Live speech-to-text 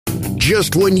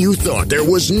just when you thought there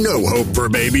was no hope for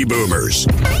baby boomers.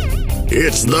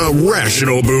 It's the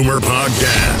Rational Boomer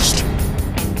Podcast.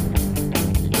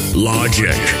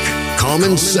 Logic,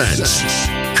 common sense,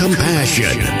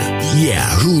 compassion. Yeah,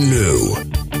 who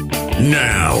knew?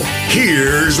 Now,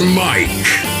 here's Mike.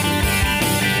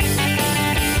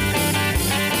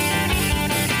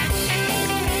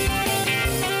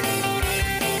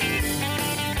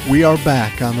 We are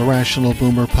back on the Rational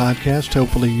Boomer Podcast.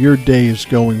 Hopefully your day is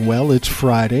going well. It's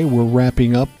Friday. We're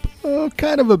wrapping up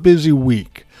kind of a busy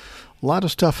week. A lot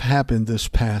of stuff happened this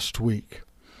past week.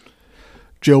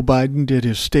 Joe Biden did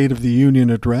his State of the Union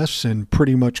address and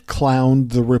pretty much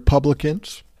clowned the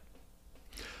Republicans.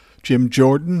 Jim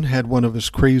Jordan had one of his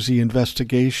crazy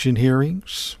investigation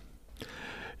hearings.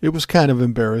 It was kind of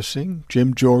embarrassing.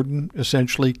 Jim Jordan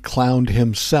essentially clowned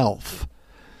himself.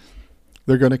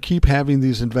 They're going to keep having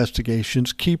these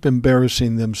investigations, keep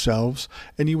embarrassing themselves,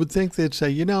 and you would think they'd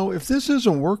say, if this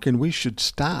isn't working, we should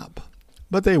stop.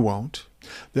 But they won't.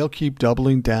 They'll keep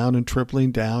doubling down and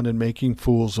tripling down and making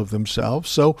fools of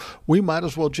themselves, so we might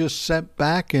as well just sit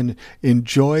back and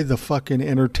enjoy the fucking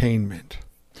entertainment.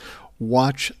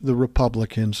 Watch the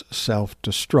Republicans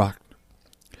self-destruct.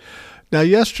 Now,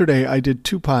 yesterday I did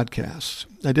 2 podcasts.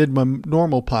 I did my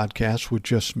normal podcast with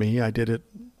just me. I did it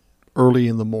early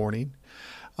in the morning.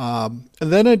 And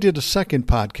then I did a second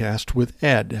podcast with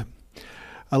Ed.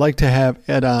 I like to have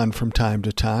Ed on from time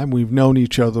to time. We've known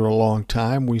each other a long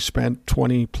time. We spent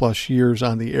 20 plus years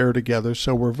on the air together,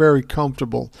 so we're very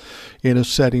comfortable in a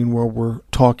setting where we're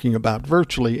talking about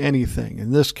virtually anything.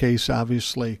 In this case,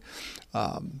 obviously,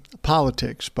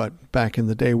 politics, but back in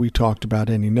the day we talked about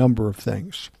any number of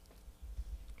things.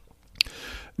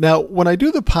 Now, when I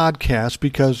do the podcast,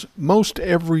 because most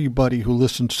everybody who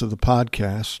listens to the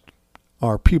podcast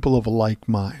are people of a like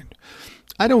mind,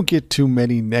 I don't get too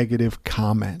many negative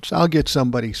comments. I'll get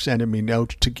somebody sending me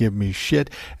notes to give me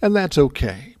shit, and that's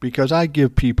okay, because I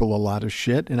give people a lot of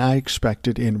shit, and I expect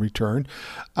it in return.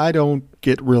 I don't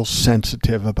get real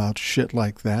sensitive about shit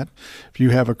like that. If you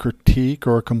have a critique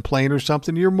or a complaint or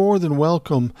something, you're more than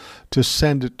welcome to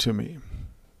send it to me.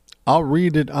 I'll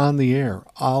read it on the air.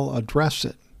 I'll address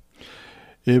it.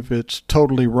 If it's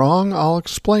totally wrong, I'll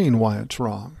explain why it's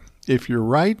wrong. If you're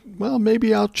right, well,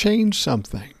 maybe I'll change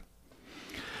something.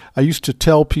 I used to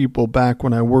tell people back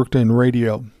when I worked in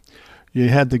radio, you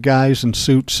had the guys in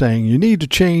suits saying, you need to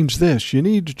change this, you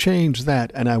need to change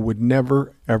that, and I would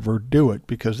never, ever do it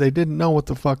because they didn't know what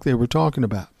the fuck they were talking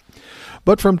about.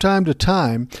 But from time to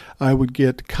time, I would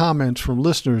get comments from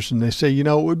listeners, and they say, it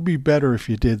would be better if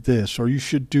you did this, or you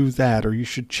should do that, or you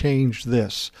should change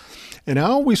this. And I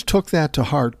always took that to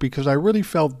heart because I really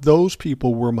felt those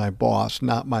people were my boss,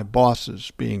 not my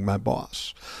bosses being my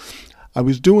boss. I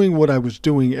was doing what I was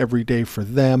doing every day for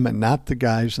them and not the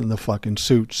guys in the fucking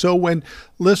suit. So when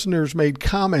listeners made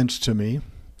comments to me,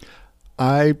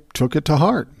 I took it to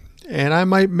heart. And I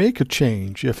might make a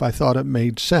change if I thought it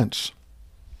made sense.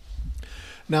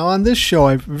 Now on this show,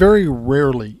 I very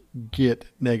rarely get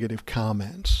negative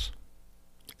comments.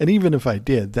 And even if I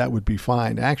did, that would be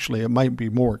fine. Actually, it might be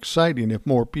more exciting if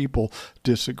more people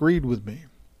disagreed with me.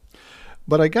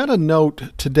 But I got a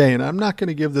note today, and I'm not going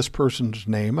to give this person's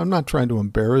name. I'm not trying to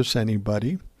embarrass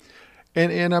anybody.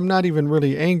 And I'm not even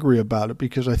really angry about it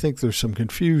because I think there's some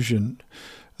confusion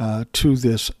to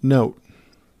this note.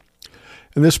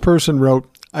 And this person wrote,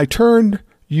 I turned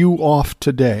you off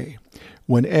today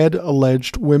when Ed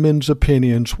alleged women's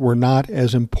opinions were not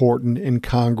as important in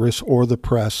Congress or the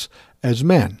press as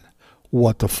men.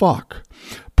 What the fuck?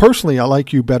 Personally, I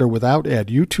like you better without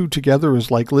Ed. You two together is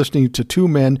like listening to 2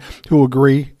 men who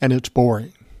agree, and it's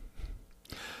boring.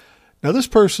 Now, this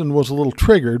person was a little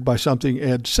triggered by something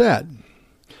Ed said.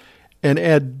 And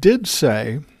Ed did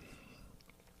say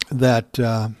that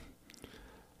the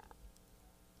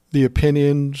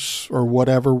opinions or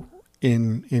whatever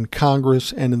in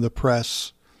Congress and in the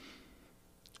press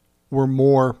were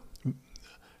more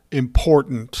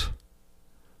important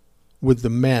with the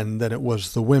men than it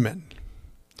was the women.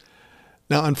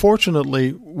 Now,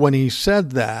 unfortunately, when he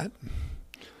said that,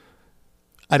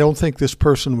 I don't think this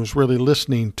person was really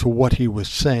listening to what he was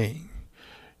saying.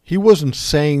 He wasn't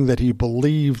saying that he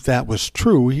believed that was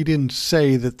true. He didn't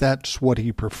say that that's what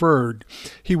he preferred.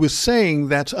 He was saying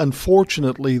that's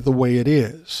unfortunately the way it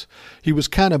is. He was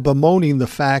kind of bemoaning the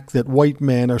fact that white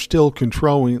men are still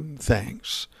controlling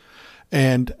things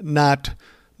and not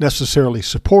necessarily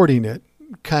supporting it,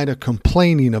 kind of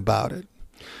complaining about it.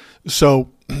 So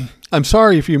I'm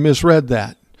sorry if you misread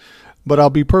that. But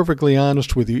I'll be perfectly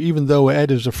honest with you, even though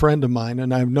Ed is a friend of mine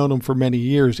and I've known him for many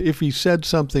years, if he said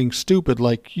something stupid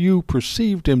like you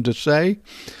perceived him to say,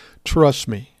 trust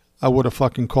me, I would have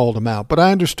fucking called him out. But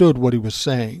I understood what he was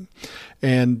saying.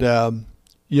 And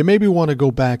you maybe want to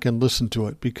go back and listen to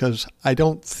it, because I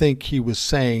don't think he was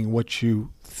saying what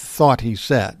you thought he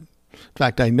said. In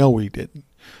fact, I know he didn't,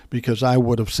 because I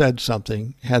would have said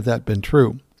something had that been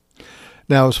true.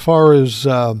 Now, as far as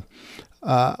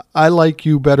I like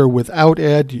you better without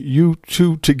Ed, you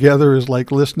two together is like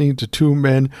listening to two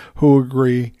men who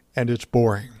agree, and it's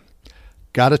boring.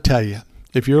 Gotta tell you,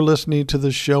 if you're listening to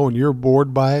this show and you're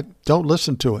bored by it, don't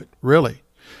listen to it, really.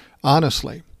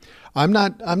 Honestly. I'm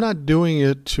not doing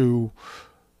it to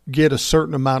get a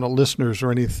certain amount of listeners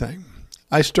or anything.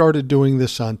 I started doing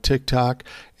this on TikTok,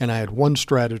 and I had one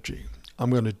strategy.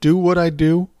 I'm going to do what I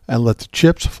do and let the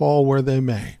chips fall where they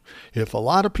may. If a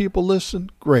lot of people listen,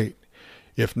 great.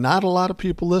 If not a lot of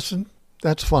people listen,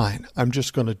 that's fine. I'm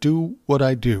just going to do what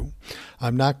I do.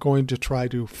 I'm not going to try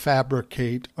to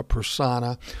fabricate a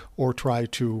persona or try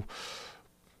to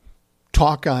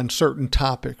talk on certain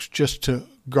topics just to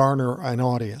garner an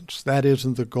audience. That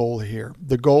isn't the goal here.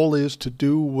 The goal is to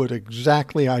do what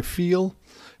exactly I feel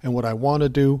and what I want to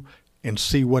do and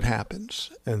see what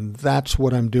happens. And that's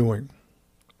what I'm doing.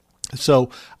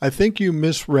 So I think you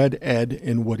misread Ed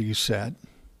in what he said.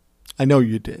 I know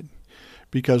you did,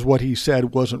 because what he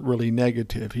said wasn't really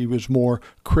negative. He was more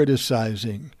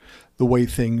criticizing the way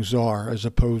things are as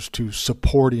opposed to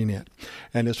supporting it.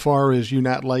 And as far as you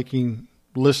not liking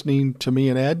listening to me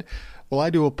and Ed, well, I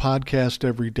do a podcast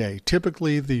every day.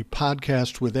 Typically, the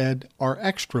podcasts with Ed are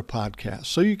extra podcasts,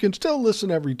 so you can still listen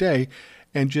every day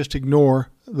and just ignore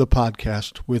the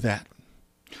podcast with Ed.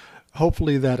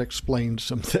 Hopefully that explains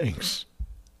some things.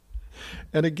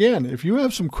 And again, if you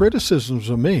have some criticisms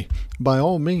of me, by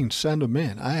all means, send them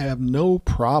in. I have no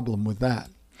problem with that.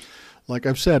 Like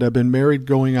I've said, I've been married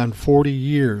going on 40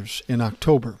 years in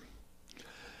October.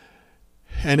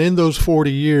 And in those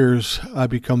 40 years,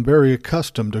 I've become very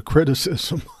accustomed to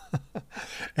criticism.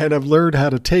 And I've learned how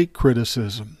to take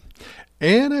criticism.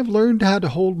 And I've learned how to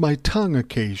hold my tongue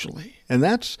occasionally. And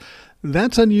that's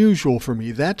unusual for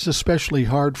me. That's especially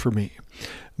hard for me.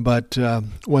 But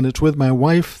when it's with my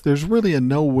wife, there's really a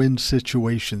no-win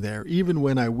situation there. Even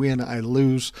when I win, I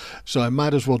lose. So I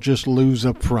might as well just lose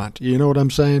up front. You know what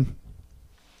I'm saying?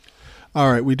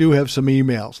 All right, we do have some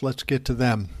emails. Let's get to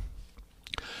them.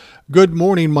 Good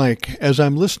morning, Mike. As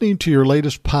I'm listening to your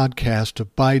latest podcast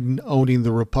of Biden owning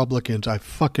the Republicans, I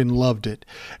fucking loved it.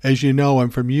 As you know, I'm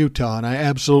from Utah, and I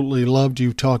absolutely loved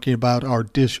you talking about our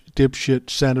dipshit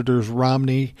senators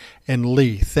Romney and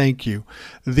Lee. Thank you.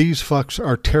 These fucks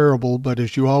are terrible, but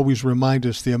as you always remind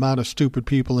us, the amount of stupid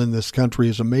people in this country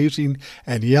is amazing.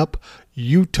 And yep,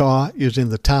 Utah is in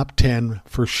the top 10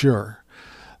 for sure.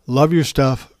 Love your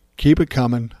stuff. Keep it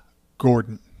coming.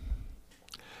 Gordon.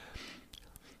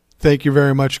 Thank you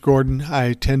very much, Gordon.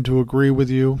 I tend to agree with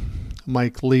you.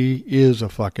 Mike Lee is a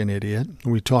fucking idiot.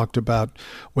 We talked about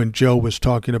when Joe was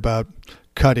talking about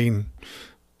cutting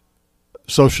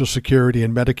Social Security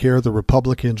and Medicare, the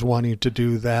Republicans wanting to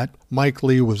do that. Mike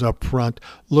Lee was up front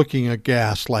looking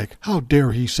aghast like, how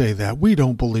dare he say that? We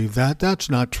don't believe that.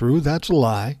 That's not true. That's a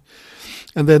lie.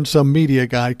 And then some media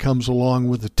guy comes along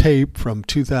with a tape from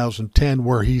 2010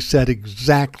 where he said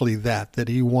exactly that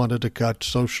he wanted to cut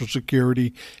Social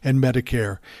Security and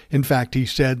Medicare. In fact, he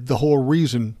said the whole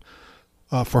reason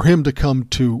for him to come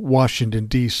to Washington,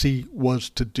 D.C. was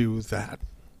to do that.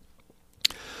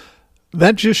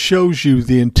 That just shows you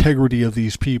the integrity of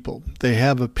these people. They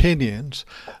have opinions,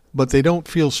 but they don't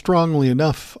feel strongly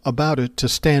enough about it to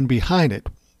stand behind it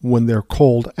when they're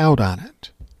called out on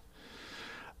it.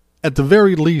 At the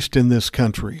very least in this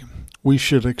country, we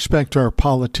should expect our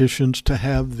politicians to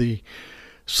have the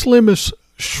slimmest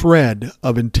shred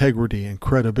of integrity and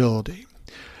credibility.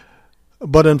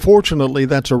 But unfortunately,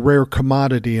 that's a rare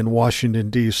commodity in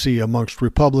Washington, D.C. amongst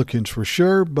Republicans for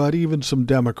sure, but even some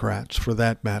Democrats for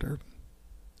that matter.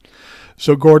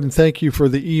 So, Gordon, thank you for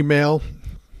the email.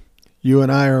 You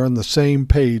and I are on the same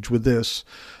page with this.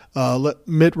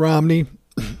 Mitt Romney,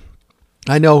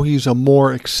 I know he's a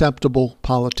more acceptable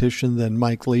politician than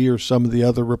Mike Lee or some of the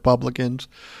other Republicans,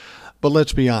 but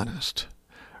let's be honest.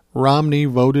 Romney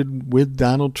voted with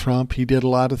Donald Trump. He did a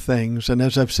lot of things. And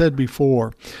as I've said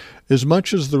before, as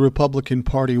much as the Republican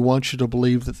Party wants you to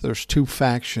believe that there's two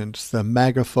factions, the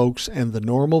MAGA folks and the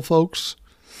normal folks,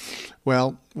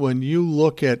 well, when you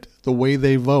look at the way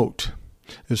they vote,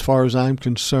 as far as I'm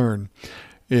concerned,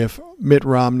 if Mitt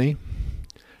Romney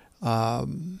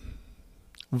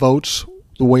votes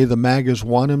the way the MAGAs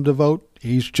want him to vote,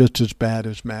 he's just as bad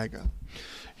as MAGA.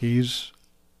 He's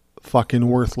fucking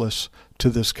worthless to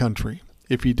this country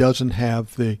if he doesn't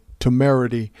have the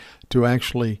temerity to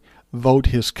actually vote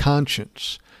his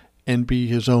conscience and be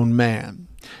his own man.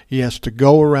 He has to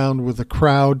go around with a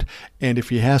crowd, and if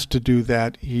he has to do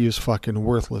that, he is fucking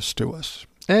worthless to us.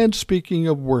 And speaking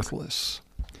of worthless,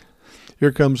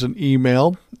 here comes an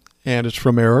email, and it's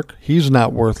from Eric. He's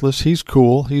not worthless. He's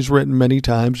cool. He's written many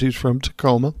times. He's from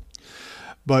Tacoma.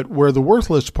 But where the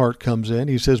worthless part comes in,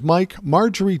 he says, Mike,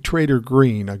 Marjorie Taylor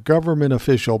Greene, a government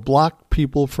official, blocked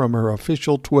people from her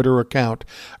official Twitter account,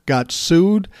 got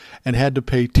sued, and had to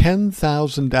pay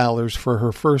 $10,000 for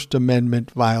her First Amendment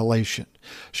violation.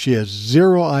 She has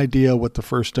zero idea what the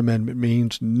First Amendment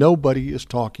means. Nobody is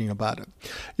talking about it.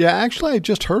 Yeah, actually, I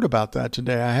just heard about that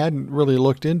today. I hadn't really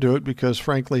looked into it because,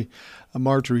 frankly,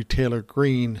 Marjorie Taylor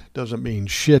Greene doesn't mean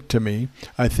shit to me.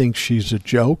 I think she's a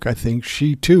joke. I think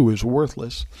she, too, is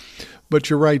worthless. But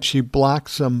you're right, she blocked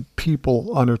some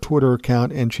people on her Twitter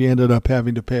account, and she ended up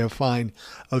having to pay a fine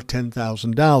of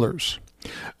 $10,000.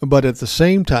 But at the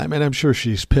same time, and I'm sure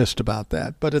she's pissed about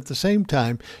that, but at the same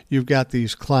time, you've got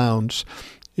these clowns,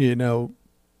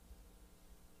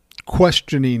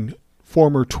 questioning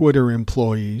former Twitter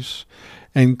employees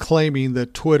and claiming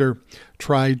that Twitter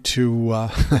tried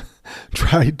to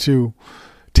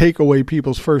take away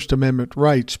people's First Amendment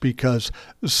rights because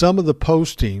some of the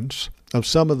postings of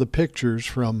some of the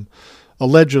pictures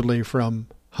allegedly from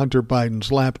Hunter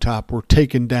Biden's laptop were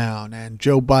taken down, and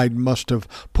Joe Biden must have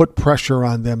put pressure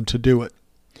on them to do it.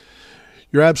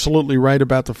 You're absolutely right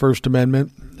about the First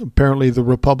Amendment. Apparently the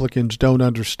Republicans don't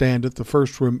understand it. The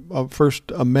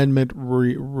First Amendment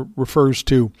refers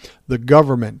to the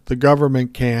government. The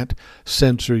government can't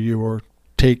censor you or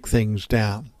take things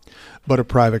down. But a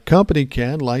private company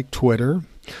can, like Twitter,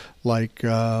 like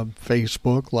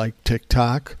Facebook, like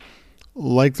TikTok,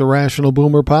 like the Rational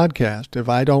Boomer podcast. If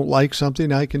I don't like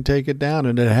something, I can take it down,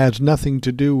 and it has nothing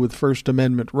to do with First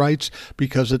Amendment rights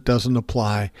because it doesn't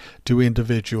apply to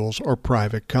individuals or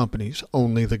private companies,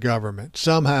 only the government.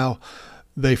 Somehow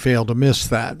they fail to miss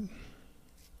that.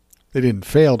 They didn't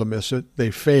fail to miss it.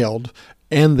 They failed,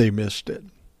 and they missed it.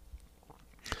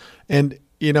 And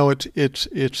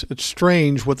it's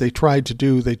strange what they tried to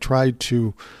do. They tried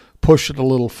to push it a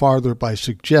little farther by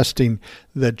suggesting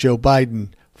that Joe Biden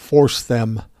forced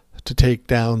them to take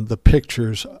down the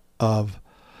pictures of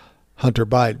Hunter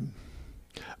Biden.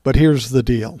 But here's the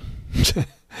deal.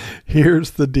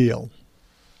 Here's the deal.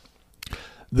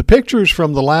 The pictures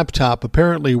from the laptop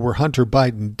apparently were Hunter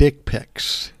Biden dick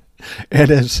pics. And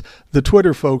as the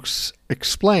Twitter folks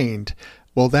explained,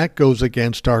 well, that goes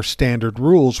against our standard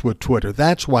rules with Twitter.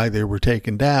 That's why they were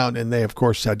taken down. And they, of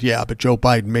course, said, yeah, but Joe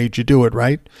Biden made you do it,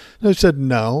 right? And I said,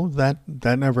 no, that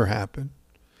never happened.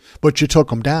 But you took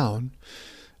them down.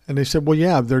 And they said, well,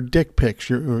 yeah, they're dick pics.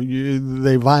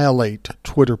 They violate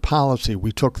Twitter policy.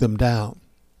 We took them down.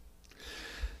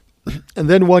 And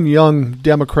then one young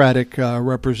Democratic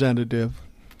representative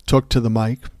took to the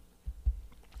mic,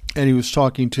 and he was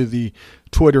talking to the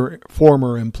Twitter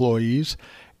former employees,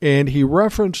 and he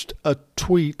referenced a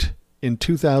tweet in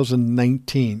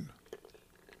 2019.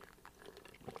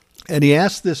 And he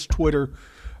asked this Twitter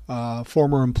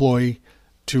former employee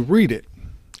to read it.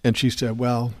 And she said,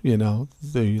 well,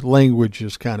 the language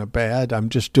is kind of bad. I'm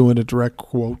just doing a direct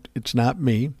quote. It's not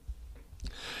me.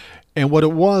 And what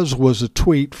it was a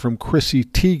tweet from Chrissy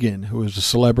Teigen, who is a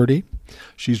celebrity.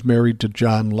 She's married to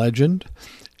John Legend.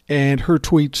 And her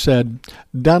tweet said,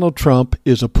 Donald Trump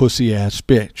is a pussy-ass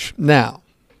bitch. Now,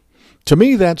 to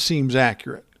me, that seems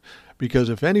accurate. Because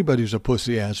if anybody's a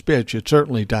pussy-ass bitch, it's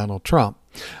certainly Donald Trump.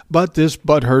 But this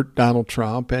butthurt Donald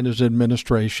Trump and his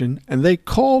administration, and they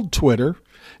called Twitter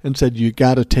and said, you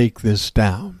got to take this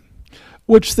down,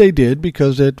 which they did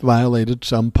because it violated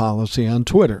some policy on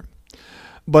Twitter.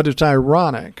 But it's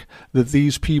ironic that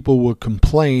these people would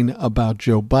complain about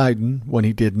Joe Biden when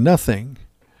he did nothing,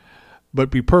 but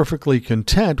be perfectly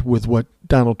content with what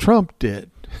Donald Trump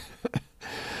did.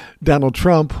 Donald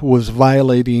Trump was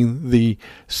violating the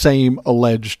same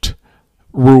alleged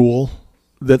rule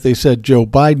that they said Joe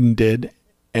Biden did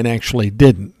and actually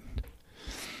didn't.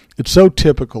 It's so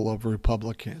typical of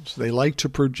Republicans. They like to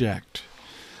project.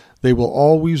 They will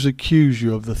always accuse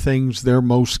you of the things they're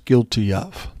most guilty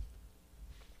of.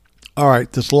 All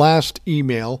right, this last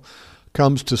email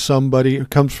comes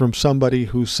from somebody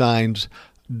who signs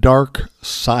Dark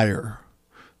Sire.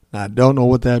 Now, I don't know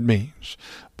what that means,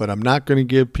 but I'm not going to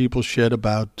give people shit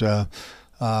about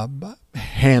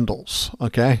handles,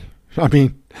 okay? I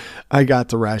mean, I got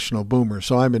the Rational Boomer,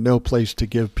 so I'm in no place to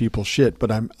give people shit,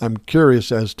 but I'm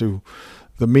curious as to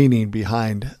the meaning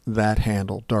behind that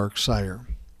handle, Dark Sire.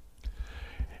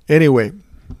 Anyway,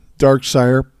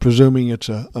 Darksire, presuming it's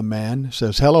a man,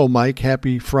 says, "Hello, Mike.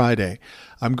 Happy Friday.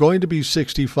 I'm going to be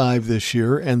 65 this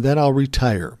year, and then I'll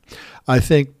retire. I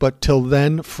think, but till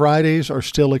then, Fridays are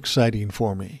still exciting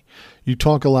for me. You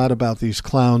talk a lot about these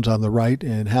clowns on the right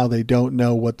and how they don't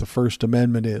know what the First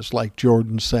Amendment is, like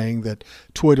Jordan saying that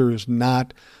Twitter is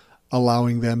not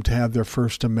allowing them to have their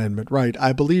First Amendment right.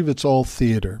 I believe it's all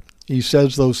theater. He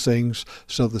says those things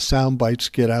so the sound bites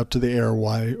get out to the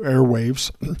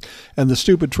airwaves, and the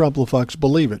stupid Trumplefucks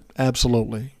believe it.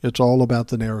 Absolutely. It's all about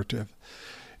the narrative.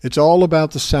 It's all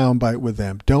about the soundbite with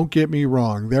them. Don't get me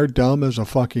wrong. They're dumb as a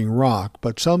fucking rock,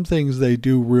 but some things they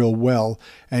do real well,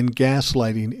 and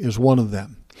gaslighting is one of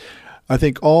them. I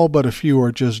think all but a few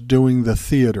are just doing the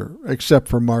theater, except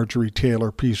for Marjorie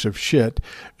Taylor, piece of shit.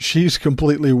 She's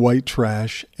completely white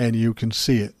trash, and you can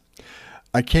see it.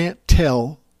 I can't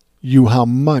tell you how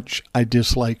much I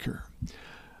dislike her.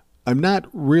 I'm not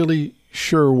really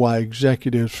sure why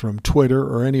executives from Twitter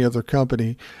or any other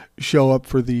company show up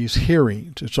for these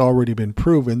hearings. It's already been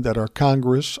proven that our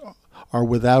Congress are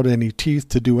without any teeth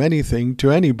to do anything to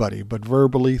anybody but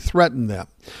verbally threaten them.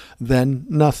 Then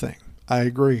nothing. I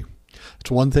agree.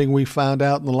 It's one thing we found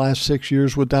out in the last 6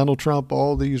 years with Donald Trump,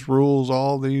 all these rules,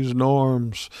 all these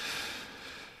norms.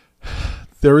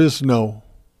 There is no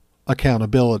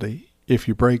accountability if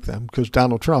you break them, because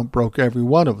Donald Trump broke every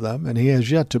one of them, and he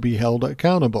has yet to be held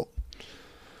accountable.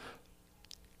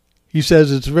 He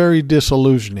says it's very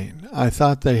disillusioning. I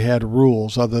thought they had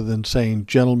rules other than saying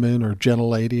gentleman or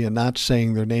gentlelady and not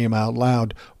saying their name out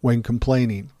loud when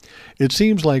complaining. It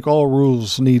seems like all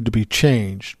rules need to be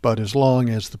changed, but as long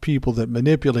as the people that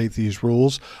manipulate these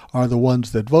rules are the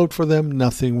ones that vote for them,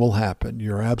 nothing will happen.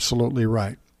 You're absolutely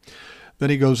right. Then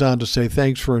he goes on to say,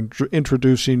 thanks for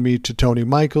introducing me to Tony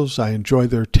Michaels. I enjoy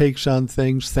their takes on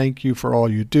things. Thank you for all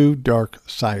you do,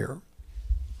 Darksire.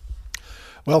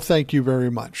 Well, thank you very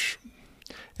much.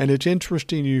 And it's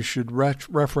interesting you should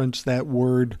reference that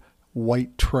word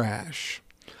white trash.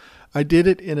 I did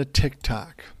it in a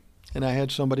TikTok, and I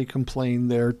had somebody complain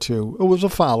there too. It was a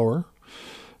follower,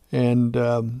 and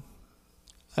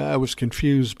I was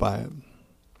confused by it.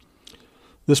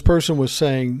 This person was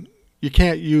saying, you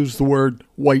can't use the word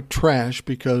white trash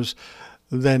because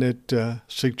then it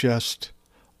suggests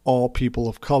all people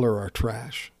of color are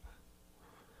trash.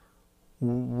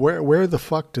 Where the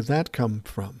fuck did that come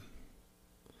from?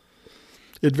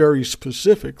 It very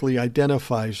specifically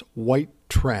identifies white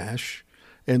trash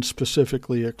and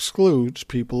specifically excludes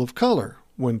people of color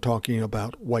when talking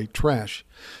about white trash.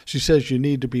 She says you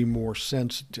need to be more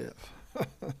sensitive.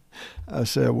 I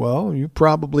said, well, you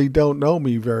probably don't know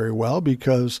me very well,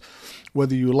 because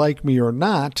whether you like me or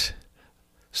not,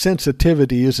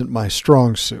 sensitivity isn't my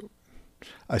strong suit.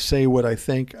 I say what I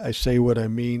think, I say what I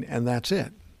mean, and that's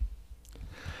it.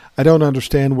 I don't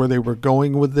understand where they were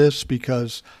going with this,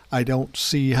 because I don't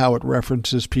see how it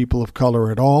references people of color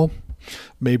at all.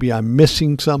 Maybe I'm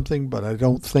missing something, but I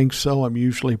don't think so. I'm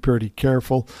usually pretty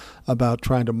careful about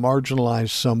trying to marginalize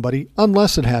somebody,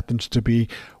 unless it happens to be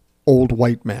old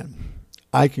white men.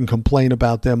 I can complain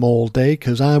about them all day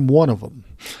because I'm one of them.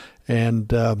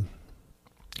 And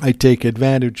I take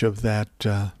advantage of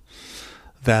that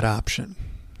option.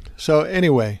 So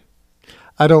anyway,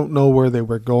 I don't know where they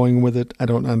were going with it. I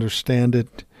don't understand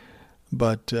it.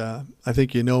 But I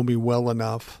think you know me well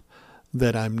enough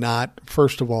that I'm not,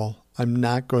 first of all, I'm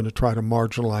not going to try to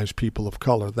marginalize people of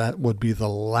color. That would be the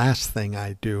last thing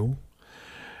I do.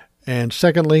 And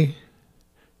secondly,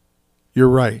 you're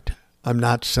right. I'm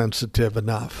not sensitive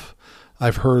enough.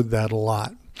 I've heard that a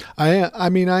lot. I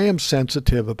mean, I am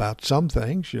sensitive about some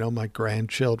things, my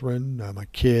grandchildren, my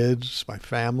kids, my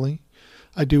family.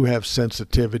 I do have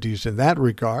sensitivities in that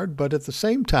regard, but at the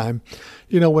same time,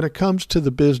 when it comes to the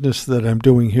business that I'm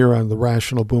doing here on the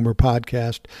Rational Boomer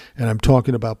podcast, and I'm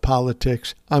talking about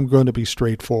politics, I'm going to be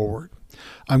straightforward.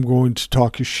 I'm going to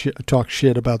talk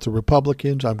shit about the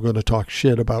Republicans. I'm going to talk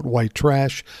shit about white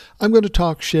trash. I'm going to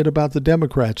talk shit about the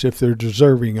Democrats if they're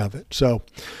deserving of it. So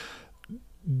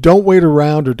don't wait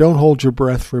around or don't hold your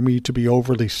breath for me to be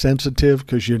overly sensitive,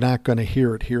 because you're not going to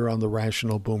hear it here on the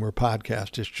Rational Boomer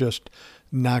podcast. It's just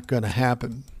not going to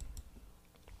happen.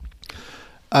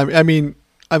 I mean,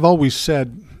 I've always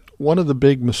said one of the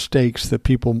big mistakes that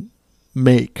people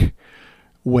make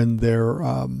when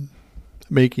they're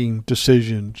making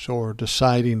decisions or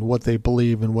deciding what they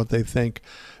believe and what they think,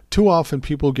 too often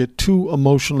people get too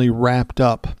emotionally wrapped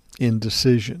up in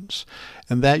decisions,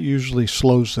 and that usually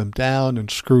slows them down and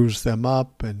screws them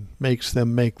up and makes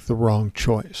them make the wrong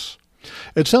choice.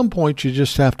 At some point, you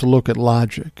just have to look at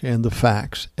logic and the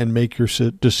facts and make your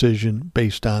decision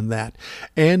based on that,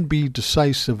 and be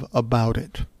decisive about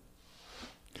it.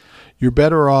 You're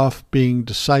better off being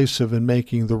decisive and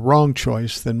making the wrong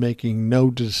choice than making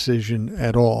no decision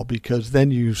at all, because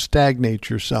then you stagnate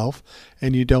yourself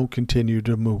and you don't continue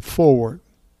to move forward.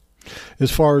 As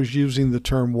far as using the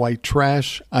term white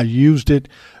trash, I used it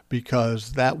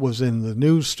because that was in the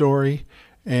news story,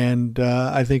 and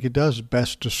I think it does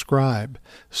best describe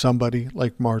somebody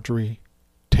like Marjorie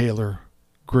Taylor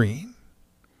Greene.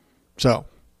 So,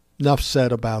 enough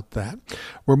said about that.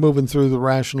 We're moving through the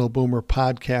Rational Boomer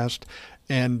podcast,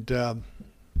 and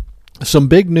some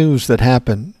big news that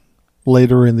happened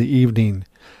later in the evening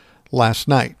last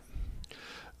night.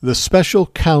 The special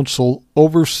counsel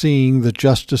overseeing the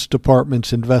Justice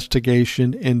Department's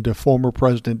investigation into former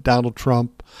President Donald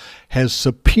Trump has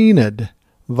subpoenaed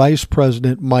Vice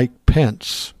President Mike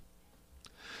Pence.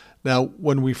 Now,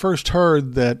 when we first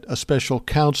heard that a special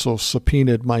counsel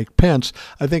subpoenaed Mike Pence,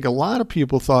 I think a lot of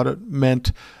people thought it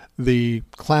meant the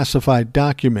classified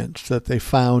documents that they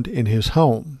found in his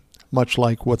home, much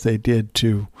like what they did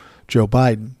to Joe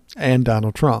Biden and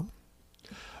Donald Trump.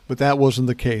 But that wasn't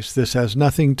the case. This has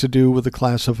nothing to do with the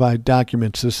classified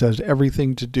documents. This has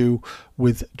everything to do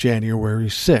with January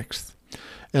 6th.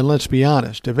 And let's be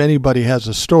honest, if anybody has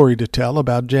a story to tell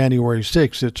about January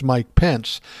 6th, it's Mike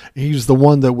Pence. He's the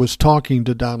one that was talking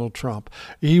to Donald Trump.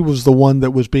 He was the one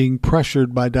that was being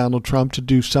pressured by Donald Trump to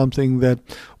do something that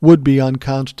would be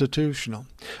unconstitutional.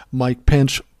 Mike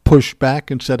Pence pushed back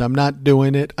and said, I'm not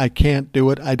doing it. I can't do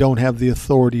it. I don't have the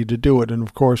authority to do it. And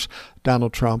of course,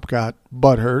 Donald Trump got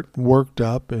butthurt, worked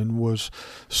up, and was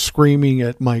screaming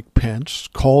at Mike Pence,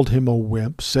 called him a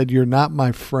wimp, said, you're not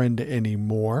my friend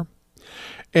anymore.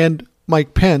 And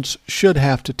Mike Pence should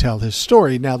have to tell his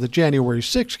story. Now, the January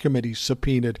 6th committee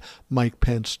subpoenaed Mike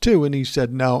Pence too, and he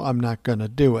said, no, I'm not going to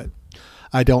do it.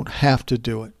 I don't have to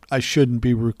do it. I shouldn't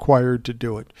be required to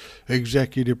do it.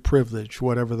 Executive privilege,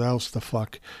 whatever else the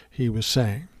fuck he was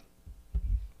saying.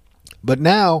 But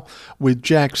now, with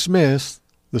Jack Smith,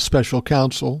 the special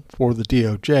counsel for the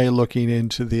DOJ, looking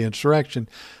into the insurrection,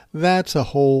 that's a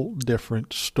whole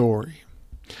different story.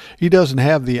 He doesn't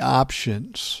have the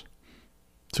options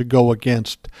to go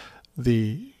against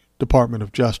the Department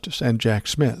of Justice and Jack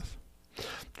Smith.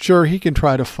 Sure, he can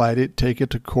try to fight it, take it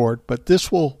to court, but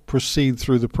this will proceed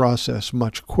through the process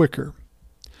much quicker.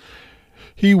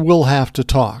 He will have to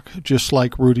talk, just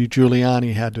like Rudy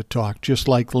Giuliani had to talk, just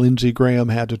like Lindsey Graham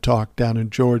had to talk down in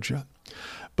Georgia.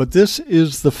 But this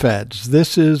is the feds,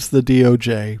 this is the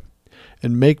DOJ,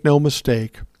 and make no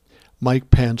mistake, Mike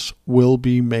Pence will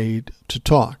be made to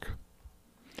talk.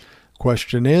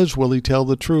 Question is, will he tell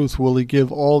the truth? Will he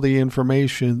give all the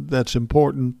information that's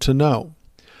important to know?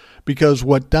 Because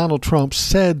what Donald Trump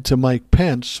said to Mike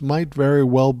Pence might very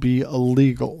well be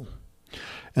illegal.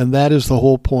 And that is the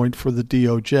whole point for the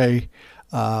DOJ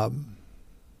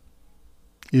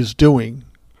is doing,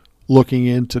 looking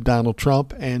into Donald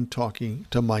Trump and talking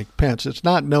to Mike Pence. It's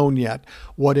not known yet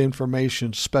what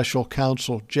information special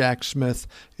counsel Jack Smith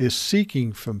is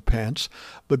seeking from Pence,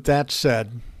 but that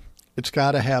said, it's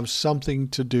got to have something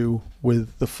to do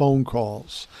with the phone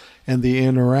calls and the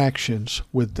interactions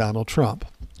with Donald Trump.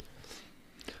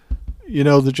 You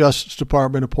know, the Justice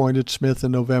Department appointed Smith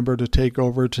in November to take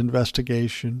over its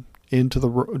investigation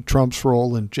into Trump's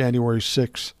role in January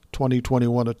 6,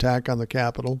 2021 attack on the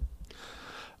Capitol.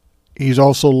 He's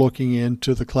also looking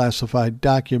into the classified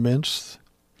documents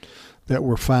that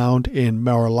were found in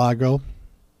Mar-a-Lago.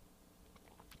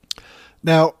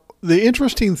 Now, the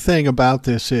interesting thing about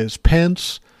this is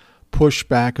Pence pushed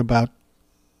back about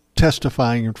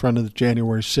testifying in front of the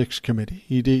January 6th committee.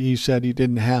 He said he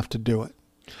didn't have to do it.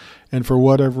 And for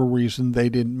whatever reason, they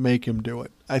didn't make him do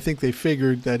it. I think they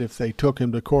figured that if they took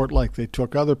him to court like they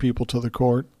took other people to the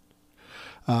court,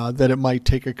 that it might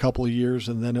take a couple of years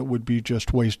and then it would be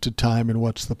just wasted time, and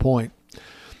what's the point?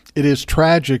 It is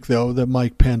tragic, though, that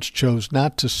Mike Pence chose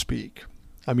not to speak.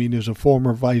 I mean, as a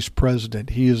former vice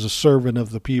president, he is a servant of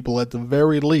the people. At the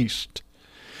very least,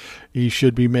 he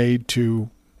should be made to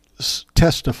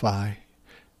testify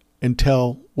and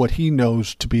tell what he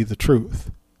knows to be the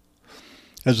truth.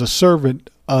 As a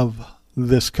servant of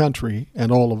this country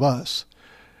and all of us,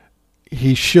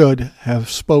 he should have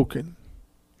spoken.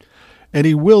 And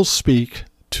he will speak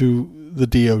to the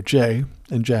DOJ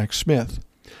and Jack Smith.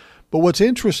 But what's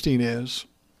interesting is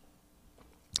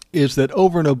that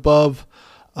over and above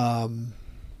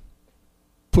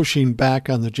pushing back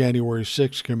on the January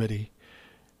 6th committee,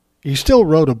 he still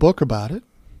wrote a book about it.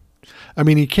 I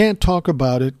mean, he can't talk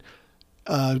about it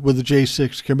with the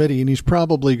J6 committee, and he's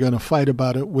probably going to fight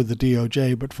about it with the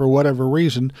DOJ. But for whatever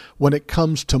reason, when it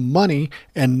comes to money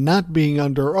and not being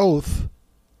under oath,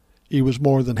 he was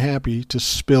more than happy to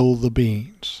spill the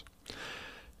beans.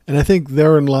 And I think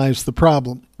therein lies the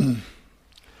problem.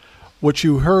 What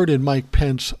you heard in Mike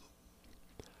Pence's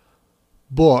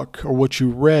book, or what you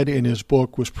read in his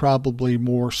book, was probably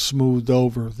more smoothed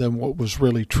over than what was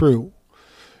really true.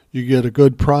 You get a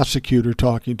good prosecutor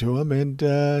talking to him, and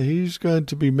he's going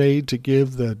to be made to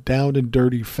give the down and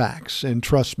dirty facts. And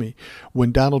trust me,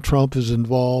 when Donald Trump is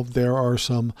involved, there are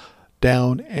some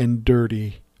down and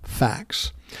dirty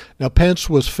facts. Now, Pence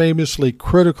was famously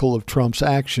critical of Trump's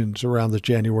actions around the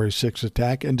January 6th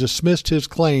attack and dismissed his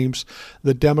claims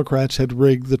that Democrats had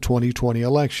rigged the 2020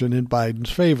 election in Biden's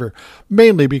favor,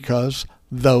 mainly because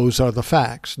those are the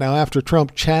facts. Now, after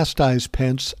Trump chastised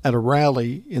Pence at a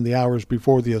rally in the hours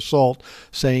before the assault,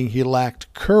 saying he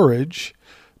lacked courage,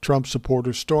 Trump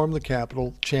supporters stormed the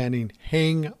Capitol, chanting,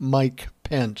 "Hang Mike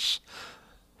Pence."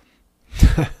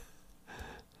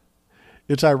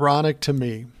 It's ironic to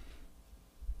me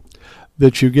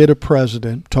that you get a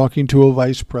president talking to a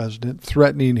vice president,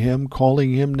 threatening him,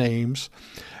 calling him names,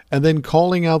 and then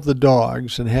calling out the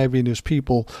dogs and having his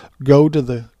people go to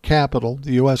the Capitol,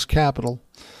 the U.S. Capitol,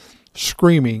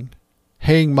 screaming,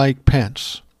 "Hang Mike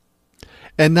Pence."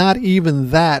 And not even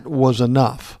that was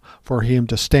enough for him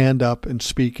to stand up and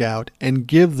speak out and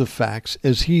give the facts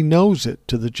as he knows it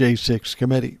to the J6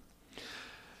 committee.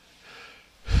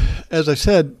 As I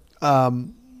said,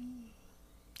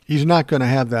 he's not going to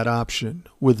have that option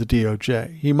with the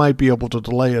DOJ. He might be able to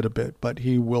delay it a bit, but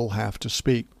he will have to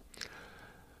speak.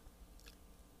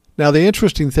 Now, the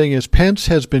interesting thing is Pence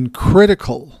has been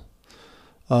critical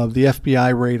of the FBI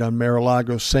raid on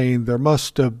Mar-a-Lago, saying there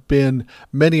must have been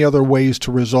many other ways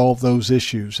to resolve those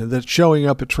issues, and that showing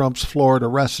up at Trump's Florida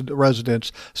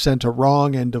residence sent a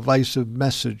wrong and divisive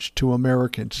message to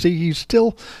Americans. See, he's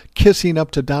still kissing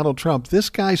up to Donald Trump. This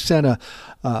guy sent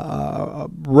a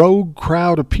rogue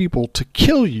crowd of people to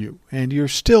kill you, and you're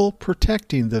still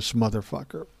protecting this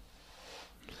motherfucker.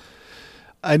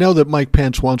 I know that Mike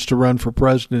Pence wants to run for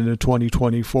president in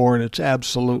 2024, and it's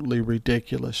absolutely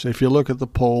ridiculous. If you look at the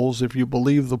polls, if you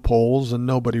believe the polls, and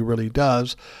nobody really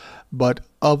does, but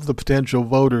of the potential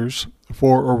voters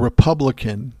for a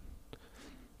Republican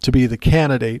to be the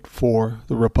candidate for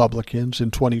the Republicans in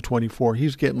 2024,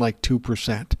 he's getting like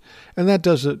 2%. And that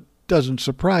doesn't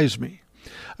surprise me.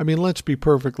 I mean, let's be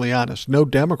perfectly honest. No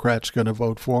Democrat's going to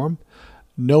vote for him.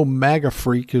 No MAGA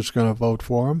freak is going to vote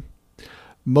for him.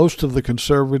 Most of the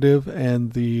conservative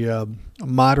and the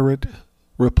moderate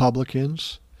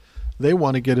Republicans, they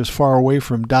want to get as far away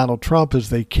from Donald Trump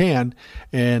as they can,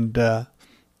 and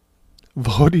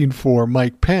voting for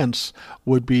Mike Pence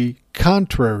would be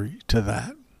contrary to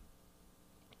that.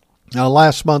 Now,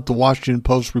 last month, the Washington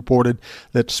Post reported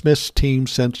that Smith's team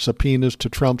sent subpoenas to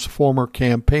Trump's former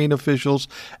campaign officials,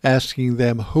 asking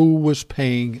them who was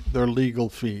paying their legal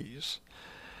fees.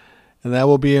 And that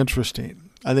will be interesting.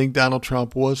 I think Donald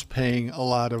Trump was paying a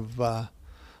lot of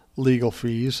legal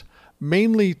fees,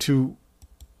 mainly to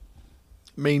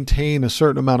maintain a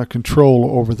certain amount of control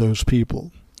over those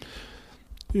people.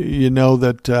 You know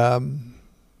that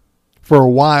for a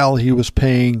while he was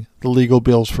paying the legal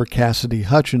bills for Cassidy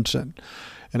Hutchinson.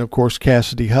 And of course,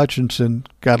 Cassidy Hutchinson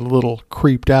got a little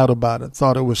creeped out about it,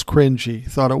 thought it was cringy,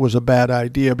 thought it was a bad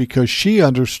idea, because she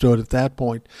understood at that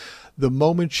point, the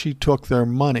moment she took their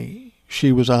money,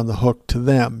 she was on the hook to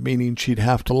them, meaning she'd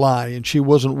have to lie, and she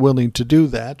wasn't willing to do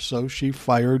that, so she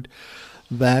fired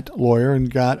that lawyer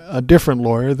and got a different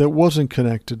lawyer that wasn't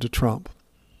connected to Trump.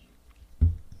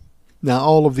 Now,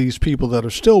 all of these people that are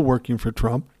still working for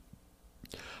Trump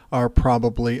are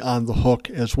probably on the hook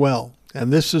as well,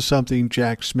 and this is something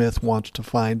Jack Smith wants to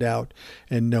find out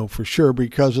and know for sure,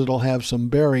 because it'll have some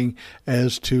bearing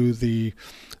as to the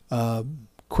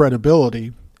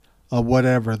credibility of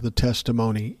whatever the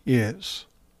testimony is.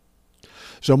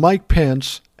 So Mike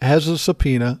Pence has a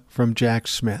subpoena from Jack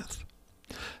Smith.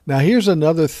 Now, here's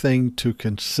another thing to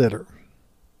consider.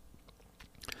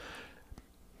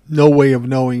 No way of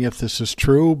knowing if this is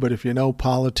true, but if you know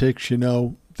politics, you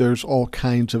know there's all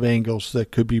kinds of angles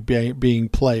that could be being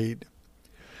played.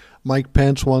 Mike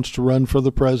Pence wants to run for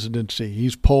the presidency.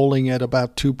 He's polling at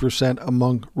about 2%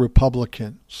 among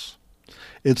Republicans.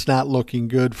 It's not looking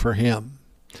good for him.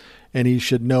 And he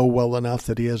should know well enough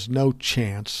that he has no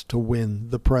chance to win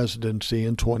the presidency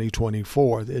in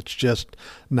 2024. It's just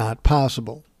not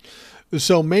possible.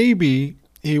 So maybe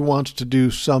he wants to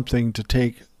do something to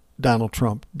take Donald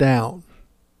Trump down.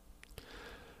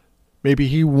 Maybe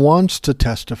he wants to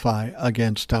testify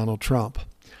against Donald Trump,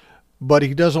 but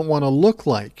he doesn't want to look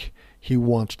like he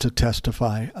wants to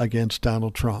testify against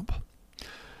Donald Trump.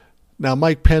 Now,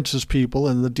 Mike Pence's people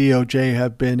and the DOJ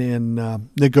have been in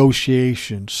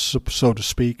negotiations, so to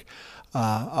speak,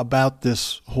 about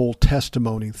this whole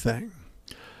testimony thing.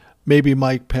 maybe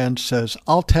Mike Pence says,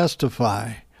 I'll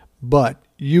testify, but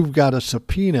you've got to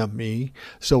subpoena me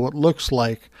so it looks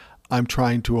like I'm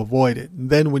trying to avoid it. And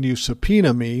then when you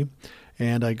subpoena me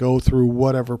and I go through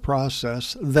whatever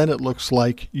process, then it looks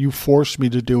like you forced me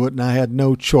to do it and I had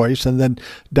no choice, and then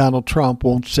Donald Trump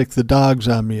won't sick the dogs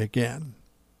on me again.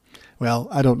 Well,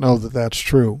 I don't know that that's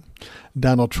true.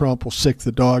 Donald Trump will sick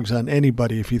the dogs on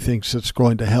anybody if he thinks it's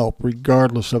going to help,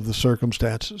 regardless of the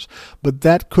circumstances. But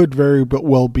that could very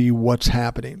well be what's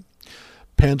happening.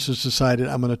 Pence has decided,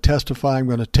 I'm going to testify, I'm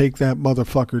going to take that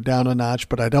motherfucker down a notch,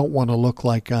 but I don't want to look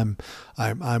like I'm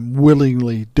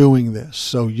willingly doing this,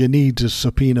 so you need to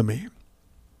subpoena me.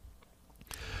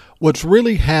 What's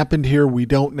really happened here, we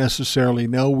don't necessarily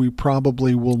know. We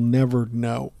probably will never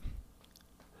know.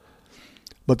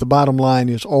 But the bottom line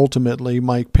is ultimately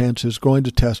Mike Pence is going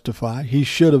to testify. He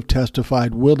should have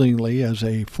testified willingly as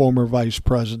a former vice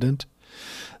president.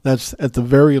 That's at the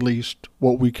very least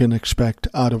what we can expect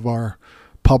out of our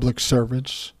public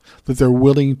servants, that they're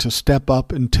willing to step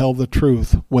up and tell the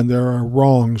truth when there are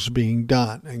wrongs being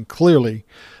done. And clearly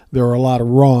there are a lot of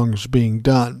wrongs being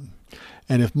done.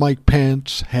 And if Mike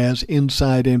Pence has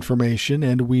inside information,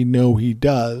 and we know he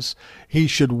does, he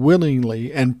should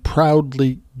willingly and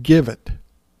proudly give it.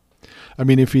 I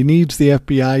mean, if he needs the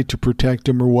FBI to protect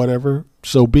him or whatever,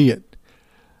 so be it.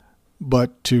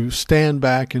 But to stand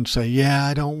back and say, yeah,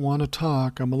 I don't want to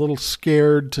talk. I'm a little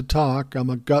scared to talk. I'm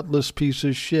a gutless piece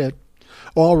of shit.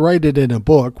 I'll write it in a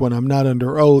book when I'm not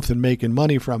under oath and making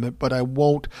money from it, but I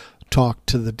won't talk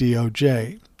to the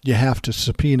DOJ. You have to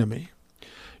subpoena me.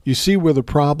 You see where the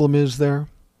problem is there?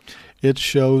 It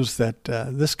shows that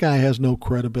this guy has no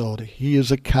credibility. He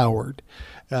is a coward.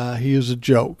 He is a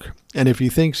joke. And if he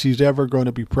thinks he's ever going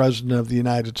to be president of the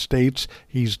United States,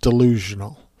 he's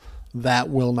delusional. That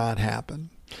will not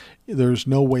happen. There's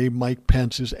no way Mike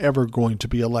Pence is ever going to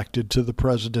be elected to the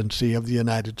presidency of the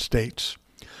United States.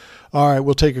 All right,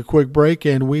 we'll take a quick break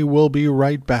and we will be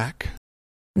right back.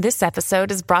 This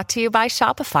episode is brought to you by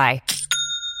Shopify.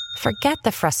 Forget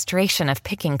the frustration of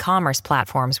picking commerce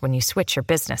platforms when you switch your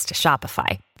business to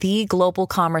Shopify, the global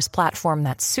commerce platform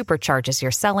that supercharges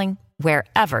your selling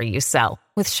wherever you sell.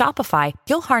 With Shopify,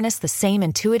 you'll harness the same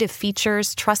intuitive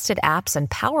features, trusted apps, and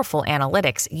powerful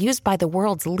analytics used by the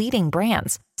world's leading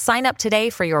brands. Sign up today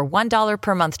for your $1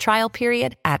 per month trial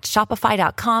period at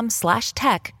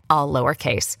shopify.com/tech, all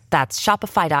lowercase. That's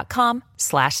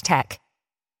shopify.com/tech.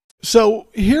 So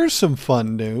here's some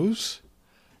fun news.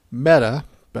 Meta,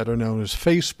 better known as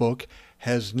Facebook,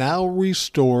 has now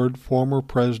restored former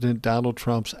President Donald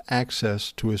Trump's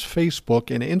access to his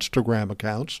Facebook and Instagram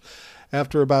accounts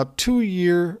after about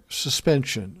 2-year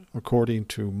suspension, according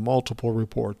to multiple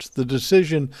reports. The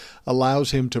decision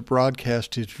allows him to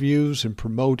broadcast his views and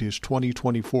promote his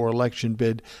 2024 election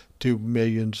bid to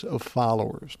millions of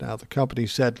followers. Now, the company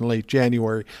said in late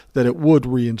January that it would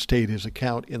reinstate his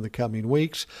account in the coming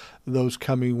weeks. Those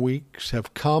coming weeks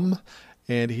have come,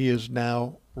 and he is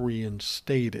now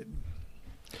reinstated.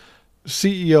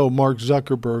 CEO Mark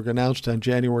Zuckerberg announced on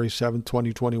January 7,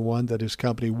 2021, that his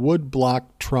company would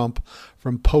block Trump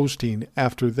from posting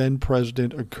after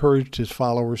then-President encouraged his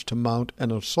followers to mount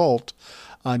an assault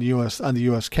on the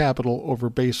U.S. Capitol over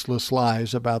baseless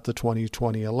lies about the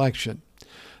 2020 election.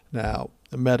 Now,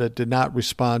 Meta did not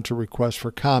respond to requests for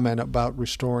comment about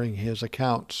restoring his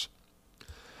accounts.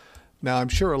 Now, I'm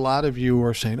sure a lot of you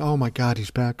are saying, oh my God, he's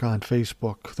back on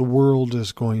Facebook. The world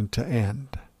is going to end.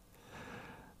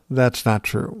 That's not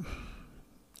true.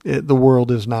 The world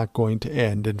is not going to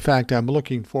end. In fact, I'm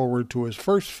looking forward to his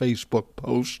first Facebook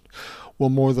post. Will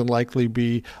more than likely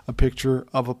be a picture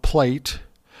of a plate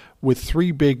with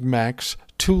 3 Big Macs,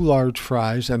 2 large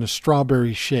fries, and a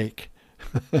strawberry shake.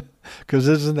 Because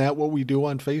isn't that what we do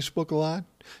on Facebook a lot?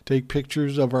 Take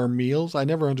pictures of our meals. I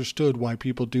never understood why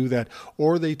people do that.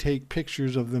 Or they take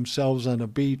pictures of themselves on a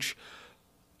beach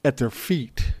at their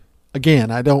feet.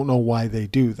 Again, I don't know why they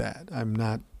do that. I'm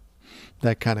not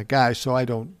that kind of guy, so I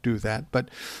don't do that. But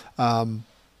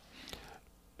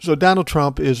so Donald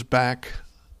Trump is back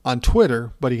on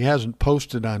Twitter, but he hasn't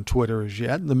posted on Twitter as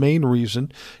yet. And the main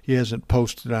reason he hasn't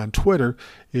posted on Twitter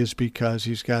is because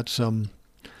he's got some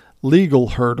legal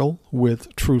hurdle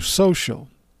with Truth Social.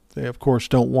 They, of course,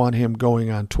 don't want him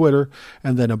going on Twitter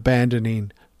and then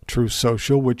abandoning Truth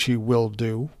Social, which he will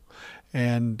do,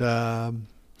 and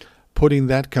putting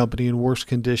that company in worse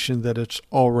condition that it's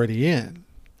already in.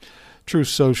 Truth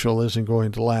Social isn't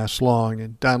going to last long,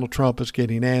 and Donald Trump is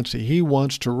getting antsy. He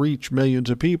wants to reach millions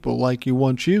of people like he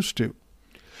once used to.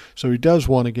 So he does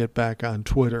want to get back on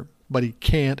Twitter, but he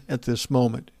can't at this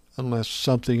moment unless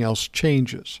something else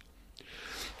changes.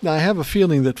 Now, I have a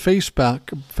feeling that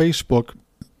Facebook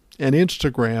and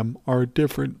Instagram are a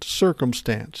different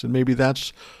circumstance. And maybe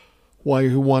that's why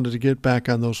he wanted to get back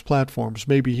on those platforms.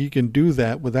 Maybe he can do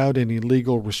that without any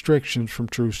legal restrictions from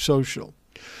Truth Social.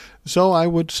 So I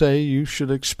would say you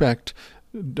should expect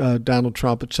Donald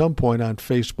Trump at some point on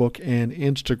Facebook and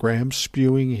Instagram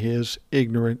spewing his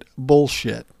ignorant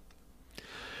bullshit.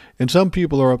 And some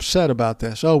people are upset about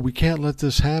this. Oh, we can't let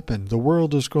this happen. The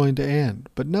world is going to end.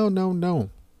 But no.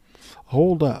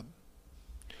 Hold up.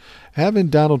 Having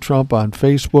Donald Trump on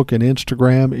Facebook and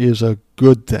Instagram is a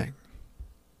good thing.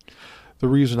 The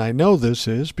reason I know this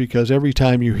is because every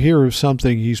time you hear of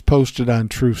something he's posted on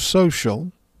Truth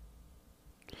Social,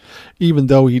 even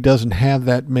though he doesn't have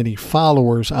that many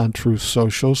followers on Truth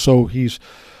Social, so he's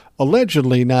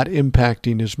allegedly not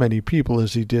impacting as many people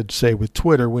as he did, say, with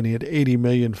Twitter when he had 80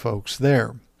 million folks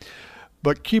there.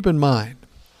 But keep in mind,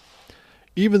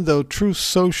 even though Truth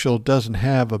Social doesn't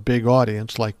have a big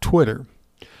audience like Twitter,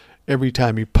 every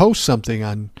time he posts something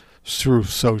on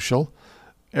Truth Social,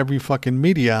 every fucking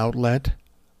media outlet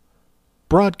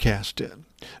broadcast it.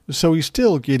 So he's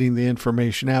still getting the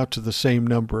information out to the same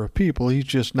number of people. He's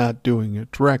just not doing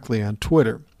it directly on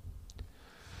Twitter.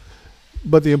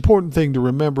 But the important thing to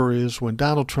remember is when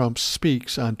Donald Trump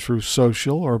speaks on Truth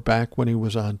Social or back when he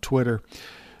was on Twitter,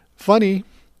 funny,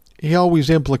 he always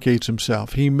implicates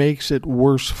himself. He makes it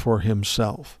worse for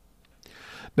himself.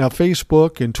 Now,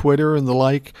 Facebook and Twitter and the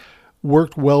like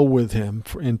worked well with him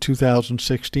in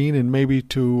 2016 and maybe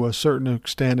to a certain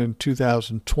extent in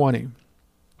 2020.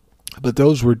 But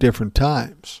those were different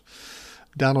times.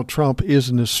 Donald Trump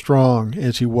isn't as strong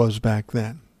as he was back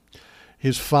then.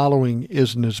 His following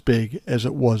isn't as big as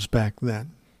it was back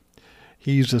then.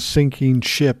 He's a sinking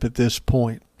ship at this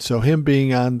point. So him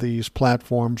being on these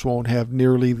platforms won't have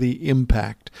nearly the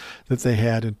impact that they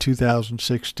had in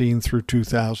 2016 through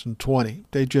 2020.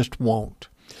 They just won't.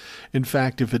 In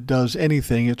fact, if it does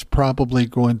anything, it's probably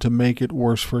going to make it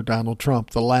worse for Donald Trump.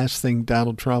 The last thing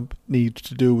Donald Trump needs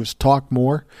to do is talk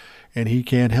more, and he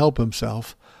can't help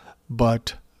himself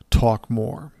but talk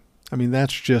more. I mean,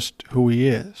 that's just who he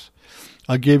is.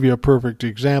 I'll give you a perfect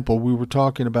example. We were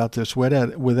talking about this with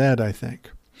Ed, I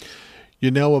think. You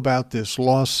know about this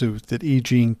lawsuit that E.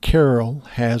 Jean Carroll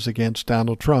has against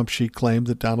Donald Trump. She claimed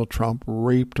that Donald Trump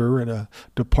raped her at a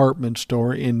department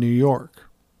store in New York.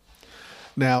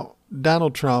 Now,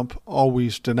 Donald Trump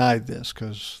always denied this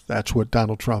because that's what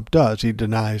Donald Trump does. He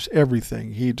denies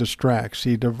everything. He distracts,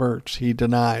 he diverts, he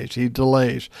denies, he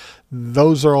delays.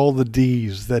 Those are all the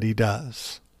D's that he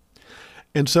does.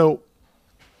 And so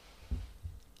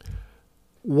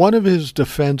one of his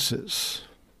defenses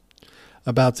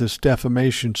about this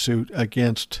defamation suit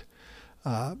against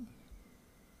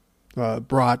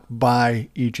brought by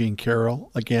E. Jean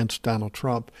Carroll against Donald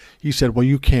Trump, he said, well,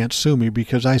 you can't sue me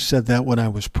because I said that when I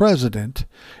was president,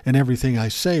 and everything I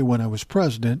say when I was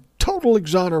president, total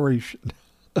exoneration,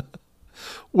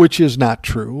 which is not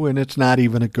true, and it's not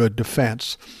even a good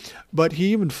defense. But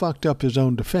he even fucked up his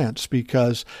own defense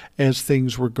because as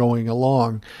things were going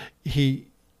along, he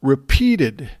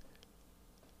repeated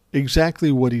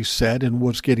exactly what he said and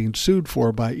was getting sued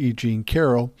for by E. Jean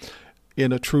Carroll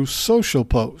in a Truth Social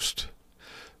post.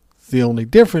 The only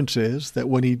difference is that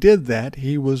when he did that,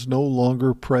 he was no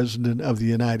longer president of the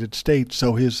United States,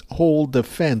 so his whole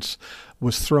defense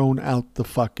was thrown out the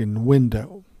fucking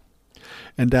window.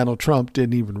 And Donald Trump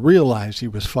didn't even realize he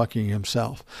was fucking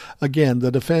himself. Again,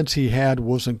 the defense he had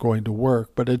wasn't going to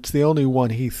work, but it's the only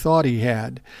one he thought he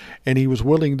had, and he was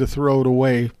willing to throw it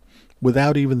away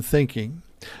without even thinking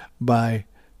by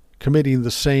committing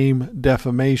the same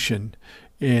defamation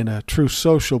in a Truth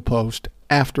Social post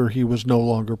after he was no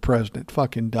longer president.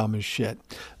 Fucking dumb as shit.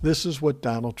 This is what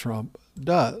Donald Trump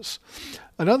does.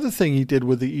 Another thing he did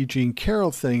with the E. Jean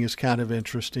Carroll thing is kind of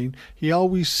interesting. He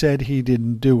always said he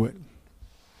didn't do it.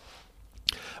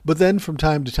 But then from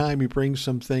time to time he brings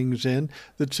some things in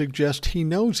that suggest he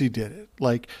knows he did it.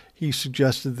 Like he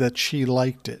suggested that she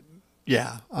liked it.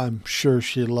 Yeah, I'm sure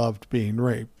she loved being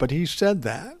raped, but he said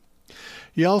that.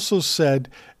 He also said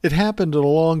it happened a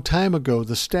long time ago.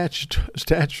 The statute,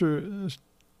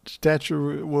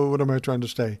 what am I trying to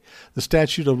say? The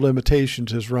statute of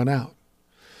limitations has run out.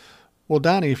 Well,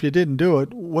 Donnie, if you didn't do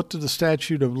it, what did the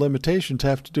statute of limitations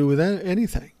have to do with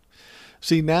anything?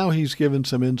 See, now he's given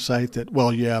some insight that,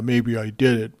 well, yeah, maybe I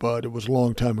did it, but it was a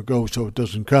long time ago, so it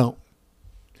doesn't count.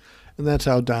 And that's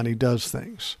how Donnie does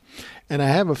things. And I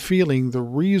have a feeling the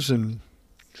reason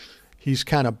he's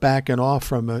kind of backing off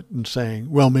from it and saying,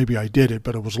 well, maybe I did it,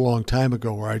 but it was a long time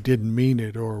ago, or I didn't mean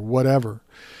it, or whatever,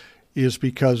 is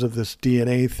because of this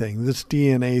DNA thing. This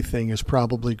DNA thing is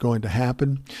probably going to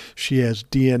happen. She has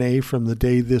DNA from the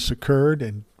day this occurred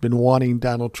and been wanting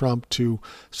Donald Trump to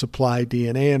supply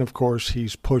DNA. And of course,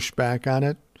 he's pushed back on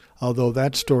it, although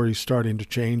that story is starting to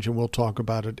change, and we'll talk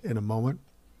about it in a moment.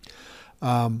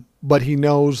 But he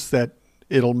knows that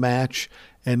it'll match,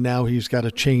 and now he's got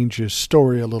to change his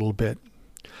story a little bit.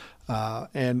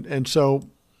 And so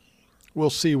we'll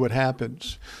see what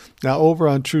happens. Now, over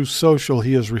on Truth Social,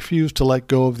 he has refused to let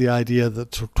go of the idea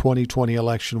that the 2020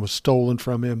 election was stolen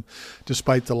from him,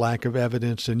 despite the lack of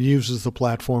evidence, and uses the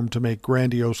platform to make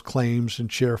grandiose claims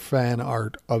and share fan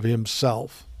art of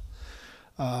himself.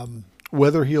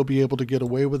 Whether he'll be able to get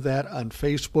away with that on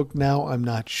Facebook now, I'm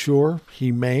not sure.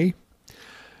 He may.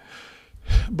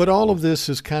 But all of this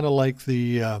is kind of like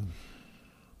the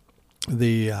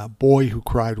boy who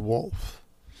cried wolf.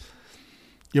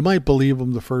 You might believe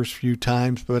him the first few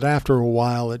times, but after a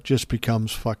while it just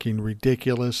becomes fucking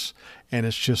ridiculous, and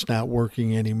it's just not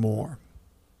working anymore.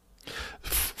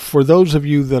 For those of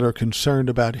you that are concerned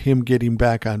about him getting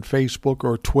back on Facebook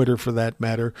or Twitter for that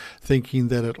matter, thinking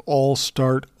that it all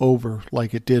start over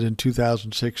like it did in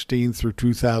 2016 through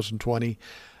 2020,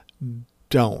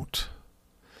 don't.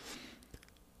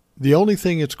 The only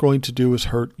thing it's going to do is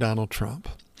hurt Donald Trump.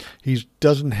 He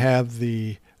doesn't have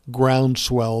the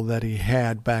groundswell that he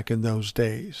had back in those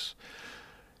days.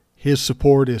 His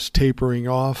support is tapering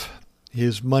off.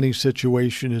 His money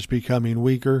situation is becoming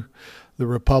weaker. The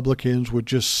Republicans would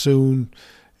just soon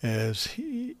as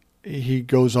he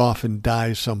goes off and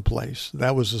dies someplace.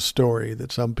 That was a story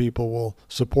that some people will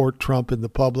support Trump in the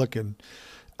public and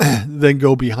then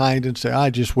go behind and say, I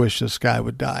just wish this guy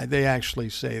would die. They actually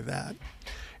say that.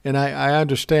 And I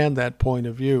understand that point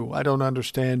of view. I don't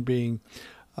understand being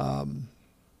a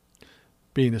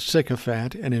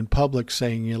sycophant and in public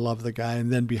saying you love the guy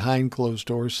and then behind closed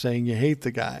doors saying you hate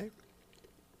the guy.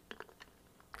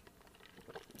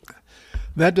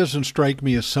 That doesn't strike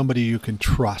me as somebody you can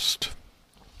trust.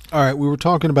 All right, we were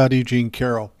talking about E. Jean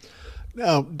Carroll.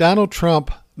 Now, Donald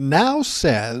Trump now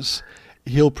says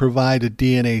he'll provide a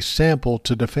DNA sample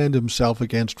to defend himself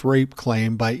against rape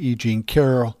claim by E. Jean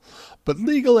Carroll, but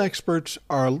legal experts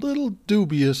are a little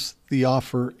dubious the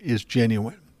offer is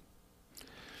genuine.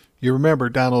 You remember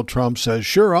Donald Trump says,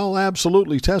 sure, I'll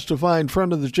absolutely testify in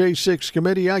front of the J6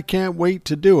 committee. I can't wait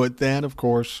to do it. Then, of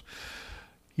course,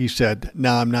 he said,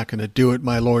 no, I'm not going to do it.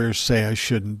 My lawyers say I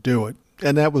shouldn't do it.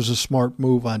 And that was a smart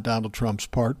move on Donald Trump's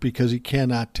part because he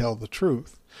cannot tell the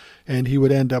truth. And he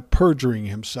would end up perjuring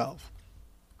himself.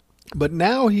 But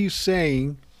now he's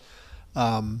saying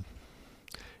that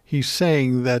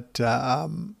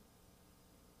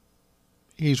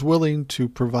he's willing to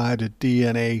provide a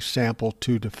DNA sample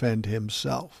to defend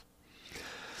himself.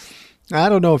 Now, I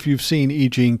don't know if you've seen E.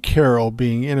 Jean Carroll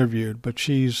being interviewed, but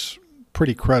she's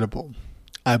pretty credible.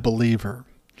 I believe her.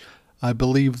 I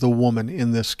believe the woman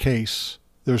in this case.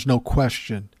 There's no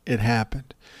question it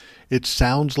happened. It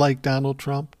sounds like Donald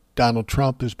Trump. Donald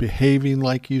Trump is behaving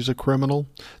like he's a criminal,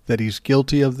 that he's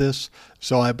guilty of this,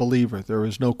 so I believe her. There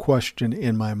is no question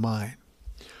in my mind.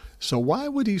 So why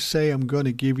would he say, I'm going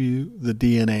to give you the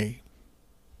DNA?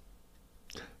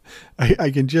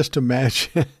 I can just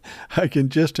imagine.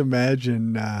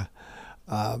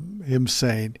 Him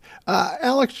saying,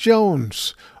 Alex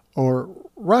Jones or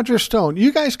Roger Stone,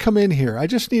 you guys come in here. I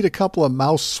just need a couple of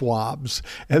mouse swabs,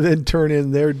 and then turn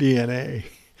in their DNA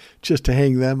just to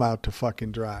hang them out to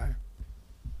fucking dry.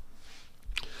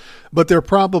 But there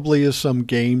probably is some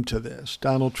game to this.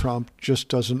 Donald Trump just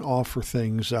doesn't offer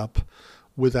things up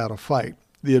without a fight.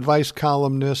 The advice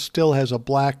columnist still has a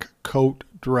black coat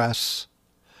dress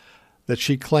that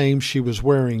she claims she was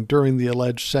wearing during the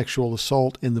alleged sexual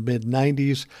assault in the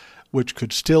mid-90s, which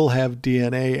could still have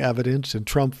DNA evidence, and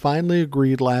Trump finally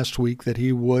agreed last week that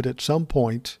he would, at some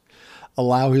point,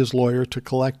 allow his lawyer to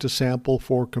collect a sample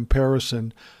for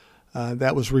comparison.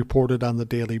 That was reported on the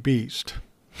Daily Beast.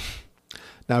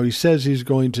 Now, he says he's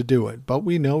going to do it, but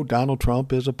we know Donald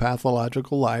Trump is a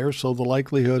pathological liar, so the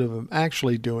likelihood of him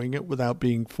actually doing it without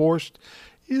being forced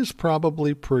is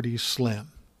probably pretty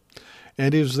slim.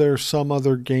 And is there some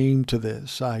other game to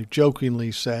this? I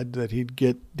jokingly said that he'd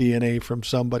get DNA from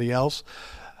somebody else,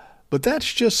 but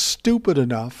that's just stupid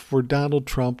enough for Donald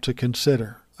Trump to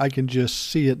consider. I can just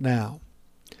see it now.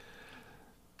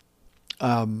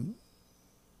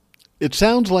 It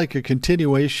sounds like a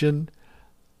continuation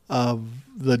of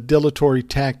the dilatory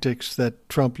tactics that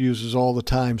Trump uses all the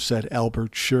time, said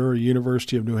Albert Schur, a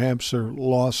University of New Hampshire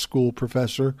law school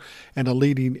professor and a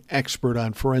leading expert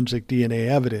on forensic DNA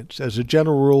evidence. As a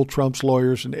general rule, Trump's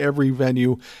lawyers in every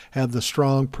venue have the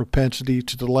strong propensity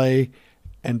to delay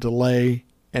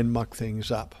and muck things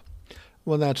up.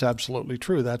 Well, that's absolutely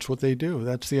true. That's what they do.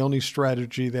 That's the only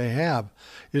strategy they have.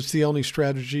 It's the only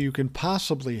strategy you can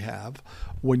possibly have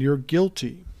when you're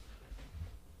guilty.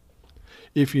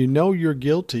 If you know you're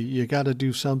guilty, you got to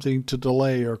do something to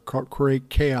delay or create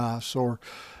chaos or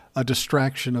a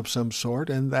distraction of some sort,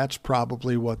 and that's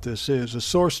probably what this is. A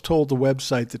source told the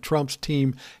website that Trump's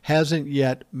team hasn't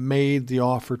yet made the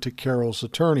offer to Carroll's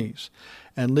attorneys,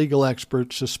 and legal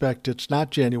experts suspect it's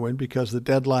not genuine because the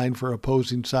deadline for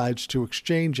opposing sides to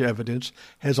exchange evidence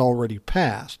has already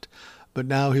passed. But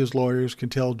now his lawyers can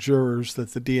tell jurors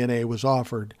that the DNA was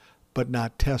offered but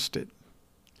not tested.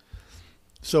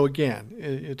 So again,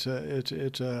 it's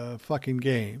a fucking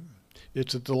game.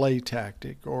 It's a delay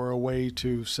tactic or a way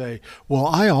to say, well,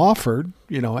 I offered,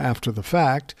 after the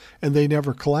fact, and they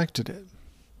never collected it.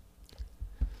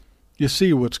 You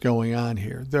see what's going on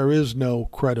here. There is no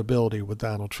credibility with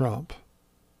Donald Trump.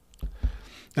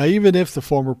 Now, even if the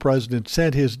former president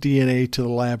sent his DNA to the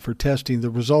lab for testing, the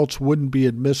results wouldn't be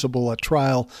admissible at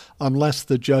trial unless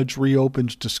the judge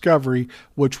reopens discovery,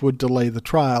 which would delay the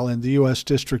trial. And the U.S.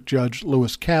 District Judge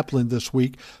Lewis Kaplan this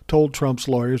week told Trump's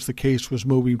lawyers the case was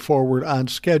moving forward on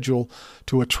schedule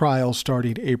to a trial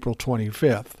starting April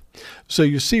 25th. So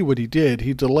you see what he did.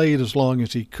 He delayed as long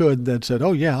as he could and then said,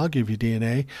 oh, yeah, I'll give you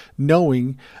DNA,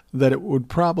 knowing that it would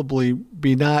probably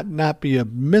be not be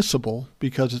admissible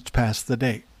because it's past the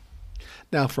date.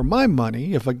 Now, for my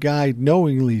money, if a guy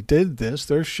knowingly did this,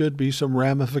 there should be some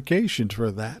ramifications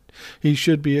for that. He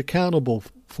should be accountable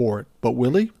for it. But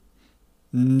will he?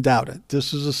 Doubt it.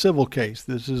 This is a civil case.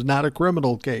 This is not a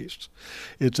criminal case.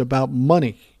 It's about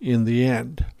money in the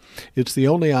end. It's the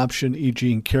only option E.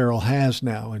 Jean Carroll has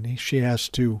now, and she has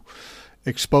to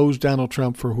expose Donald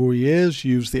Trump for who he is,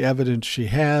 use the evidence she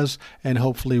has, and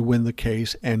hopefully win the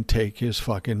case and take his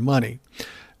fucking money.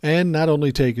 And not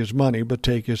only take his money, but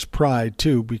take his pride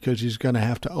too, because he's going to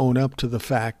have to own up to the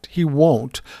fact. He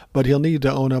won't, but he'll need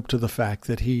to own up to the fact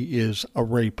that he is a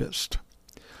rapist.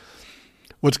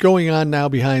 What's going on now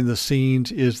behind the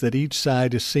scenes is that each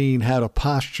side is seeing how to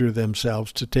posture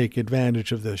themselves to take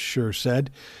advantage of this, Schur said.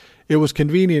 It was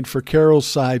convenient for Carroll's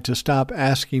side to stop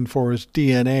asking for his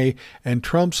DNA, and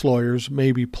Trump's lawyers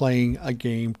may be playing a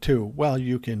game too. Well,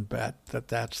 you can bet that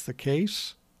that's the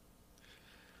case.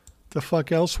 The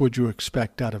fuck else would you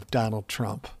expect out of Donald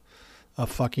Trump? A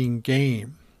fucking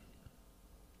game.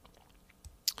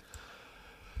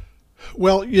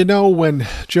 Well, when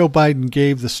Joe Biden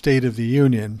gave the State of the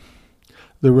Union,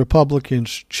 the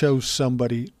Republicans chose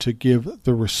somebody to give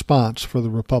the response for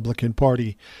the Republican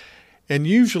Party. And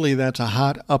usually that's a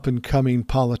hot up-and-coming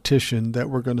politician that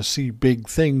we're going to see big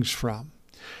things from.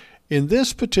 In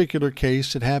this particular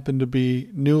case, it happened to be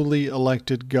newly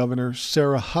elected Governor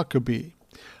Sarah Huckabee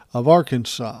of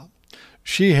Arkansas.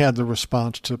 She had the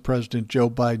response to President Joe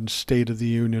Biden's State of the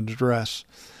Union address.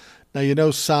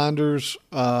 Now, Sanders,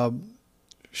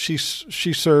 she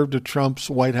served as Trump's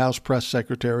White House press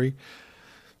secretary.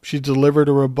 She delivered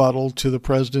a rebuttal to the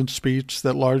president's speech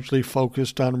that largely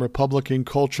focused on Republican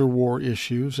culture war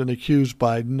issues and accused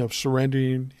Biden of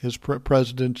surrendering his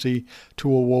presidency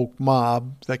to a woke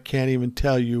mob that can't even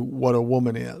tell you what a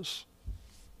woman is.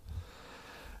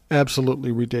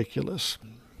 Absolutely ridiculous.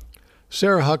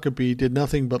 Sarah Huckabee did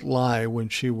nothing but lie when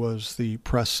she was the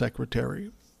press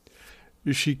secretary.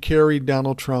 She carried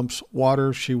Donald Trump's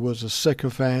water. She was a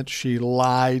sycophant. She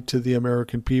lied to the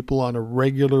American people on a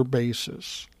regular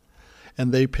basis.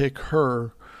 And they pick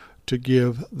her to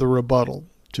give the rebuttal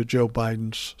to Joe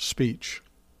Biden's speech.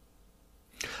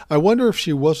 I wonder if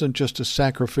she wasn't just a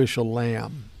sacrificial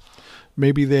lamb.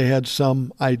 Maybe they had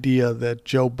some idea that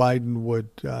Joe Biden would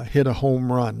hit a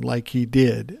home run like he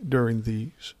did during the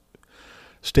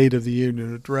State of the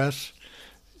Union address.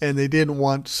 And they didn't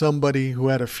want somebody who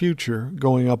had a future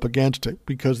going up against it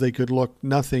because they could look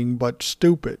nothing but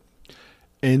stupid.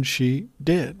 And she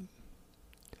did.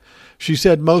 She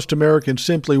said most Americans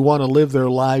simply want to live their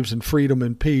lives in freedom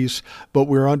and peace, but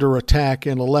we're under attack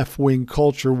in a left-wing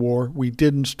culture war we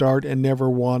didn't start and never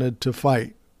wanted to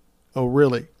fight. Oh,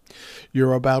 really?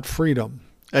 You're about freedom,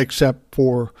 except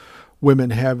for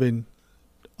women having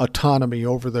autonomy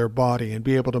over their body and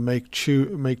be able to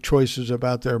make choices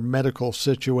about their medical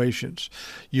situations.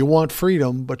 You want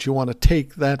freedom, but you want to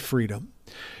take that freedom.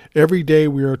 Every day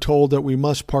we are told that we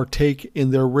must partake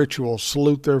in their rituals,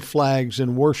 salute their flags,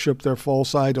 and worship their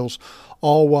false idols,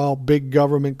 all while big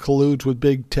government colludes with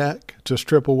big tech to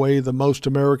strip away the most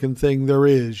American thing there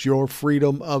is, your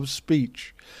freedom of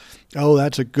speech. Oh,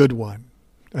 that's a good one.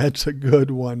 That's a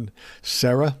good one,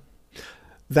 Sarah.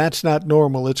 That's not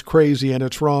normal. It's crazy and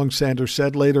it's wrong, Sanders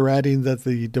said, later adding that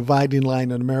the dividing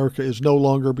line in America is no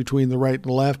longer between the right and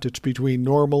the left. It's between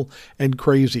normal and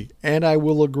crazy. And I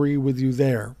will agree with you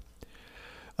there.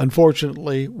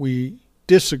 Unfortunately, we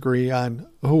disagree on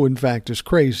who, in fact, is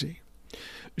crazy.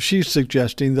 She's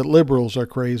suggesting that liberals are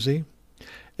crazy,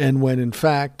 and when, in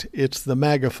fact, it's the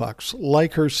MAGA fucks,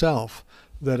 like herself,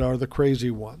 that are the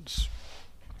crazy ones.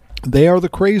 They are the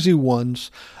crazy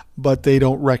ones, but they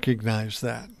don't recognize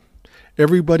that.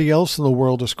 Everybody else in the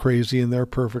world is crazy and they're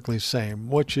perfectly sane,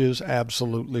 which is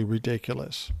absolutely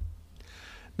ridiculous.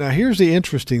 Now, here's the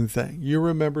interesting thing. You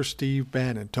remember Steve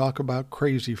Bannon, talk about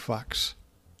crazy fucks.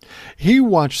 He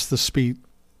watched the speech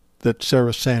that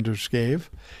Sarah Sanders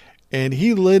gave, and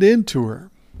he lit into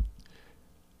her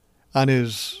on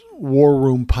his War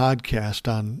Room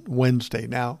podcast on Wednesday.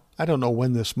 Now, I don't know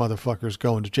when this motherfucker's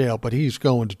going to jail, but he's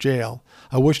going to jail.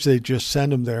 I wish they'd just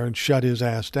send him there and shut his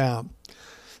ass down.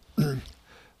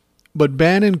 But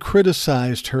Bannon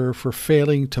criticized her for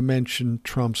failing to mention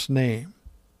Trump's name.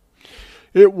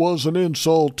 It was an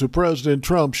insult to President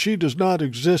Trump. She does not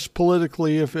exist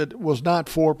politically if it was not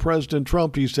for President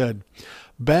Trump, he said.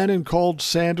 Bannon called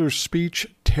Sanders' speech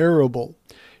terrible.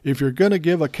 If you're going to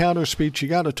give a counter speech, you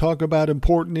got to talk about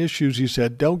important issues, he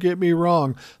said. Don't get me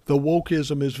wrong, the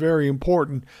wokeism is very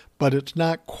important, but it's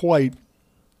not quite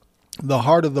the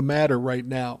heart of the matter right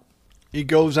now. He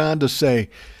goes on to say,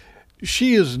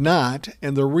 she is not,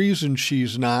 and the reason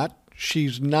she's not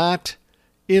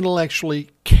intellectually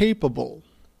capable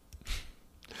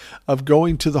of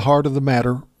going to the heart of the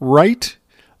matter, right?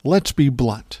 Let's be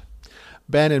blunt.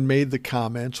 Bannon made the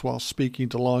comments while speaking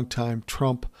to longtime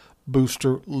Trump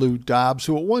booster Lou Dobbs,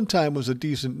 who at one time was a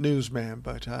decent newsman,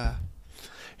 but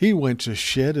he went to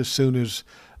shit as soon as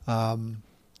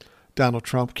Donald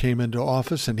Trump came into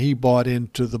office, and he bought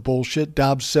into the bullshit.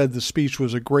 Dobbs said the speech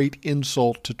was a great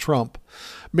insult to Trump,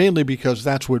 mainly because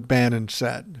that's what Bannon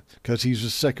said, because he's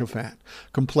a sycophant,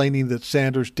 complaining that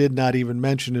Sanders did not even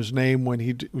mention his name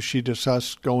when she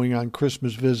discussed going on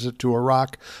Christmas visit to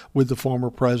Iraq with the former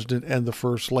president and the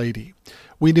first lady.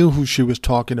 We knew who she was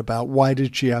talking about. Why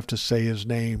did she have to say his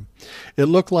name? It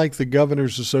looked like the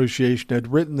Governors Association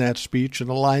had written that speech and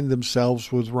aligned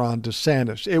themselves with Ron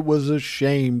DeSantis. It was a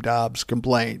shame, Dobbs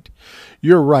complained.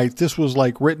 You're right. This was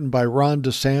like written by Ron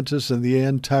DeSantis and the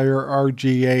entire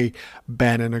RGA,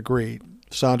 Bannon agreed.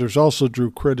 Sanders also drew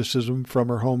criticism from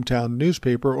her hometown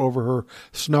newspaper over her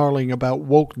snarling about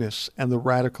wokeness and the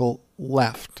radical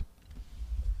left.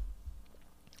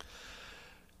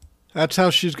 That's how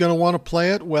she's going to want to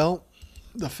play it. Well,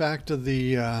 the fact of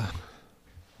the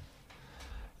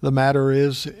matter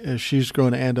is she's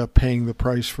going to end up paying the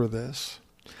price for this.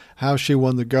 How she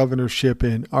won the governorship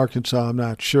in Arkansas, I'm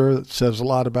not sure. It says a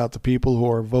lot about the people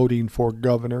who are voting for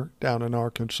governor down in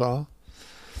Arkansas.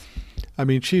 I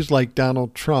mean, she's like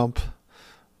Donald Trump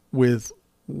with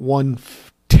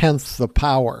 1/10 the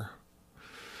power.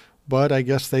 But I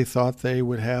guess they thought they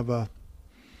would have a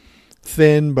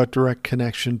thin but direct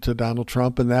connection to Donald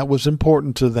Trump, and that was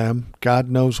important to them.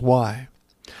 God knows why.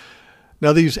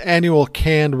 Now, these annual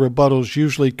canned rebuttals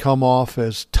usually come off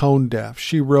as tone deaf.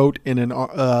 She wrote in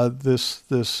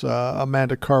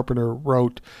Amanda Carpenter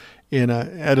wrote in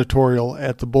an editorial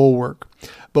at the Bulwark.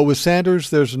 But with Sanders,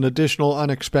 there's an additional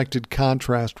unexpected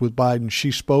contrast with Biden.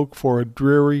 She spoke for a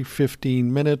dreary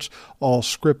 15 minutes, all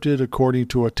scripted according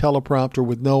to a teleprompter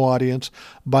with no audience.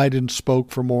 Biden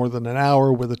spoke for more than an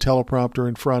hour with a teleprompter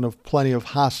in front of plenty of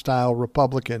hostile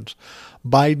Republicans.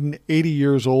 Biden, 80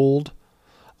 years old,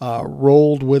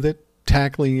 rolled with it,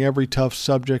 tackling every tough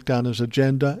subject on his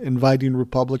agenda, inviting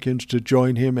Republicans to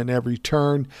join him in every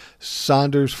turn.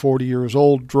 Sanders, 40 years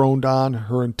old, droned on,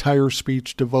 her entire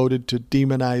speech devoted to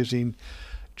demonizing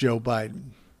Joe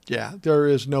Biden. Yeah, there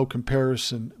is no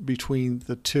comparison between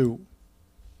the two.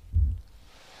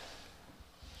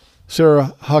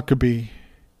 Sarah Sanders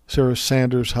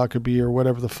Huckabee, or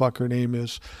whatever the fuck her name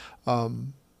is,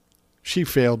 she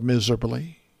failed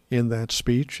miserably in that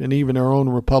speech, and even her own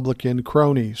Republican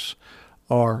cronies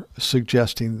are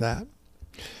suggesting that.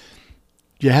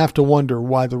 You have to wonder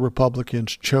why the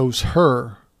Republicans chose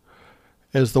her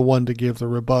as the one to give the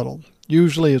rebuttal.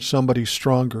 Usually it's somebody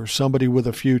stronger, somebody with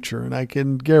a future, and I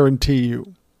can guarantee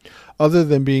you, other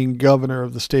than being governor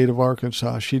of the state of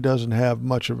Arkansas, she doesn't have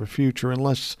much of a future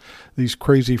unless these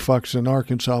crazy fucks in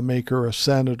Arkansas make her a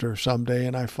senator someday,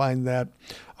 and I find that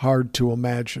hard to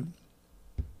imagine.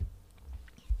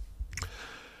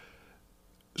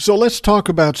 So let's talk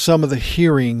about some of the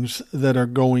hearings that are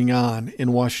going on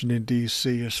in Washington,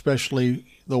 D.C., especially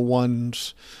the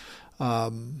ones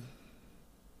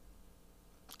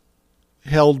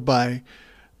held by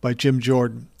by Jim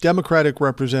Jordan. Democratic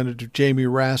Representative Jamie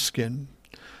Raskin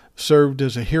served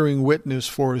as a hearing witness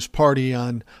for his party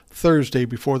on Thursday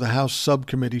before the House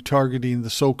subcommittee targeting the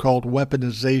so-called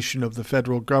weaponization of the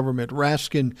federal government.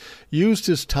 Raskin used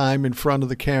his time in front of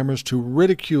the cameras to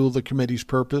ridicule the committee's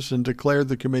purpose and declared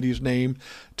the committee's name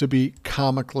to be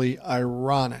comically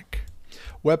ironic.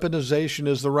 Weaponization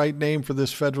is the right name for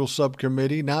this federal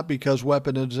subcommittee, not because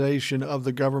weaponization of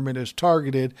the government is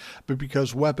targeted, but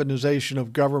because weaponization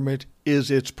of government is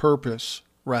its purpose,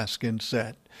 Raskin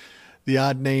said. The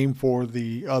odd name of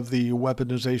the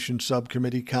weaponization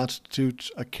subcommittee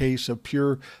constitutes a case of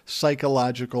pure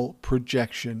psychological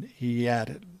projection, he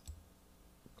added.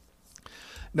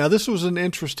 Now, this was an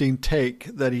interesting take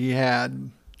that he had,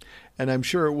 and I'm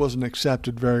sure it wasn't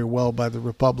accepted very well by the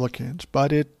Republicans,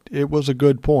 but it was a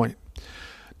good point.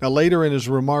 Now, later in his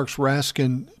remarks,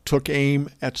 Raskin took aim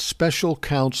at Special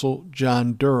Counsel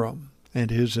John Durham and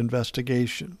his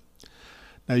investigation.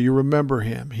 Now, you remember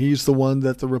him. He's the one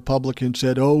that the Republicans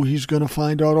said, oh, he's going to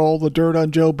find out all the dirt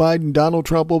on Joe Biden. Donald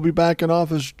Trump will be back in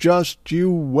office. Just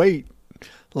you wait.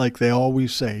 Like they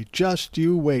always say, just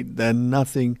you wait. Then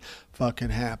nothing fucking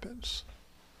happens.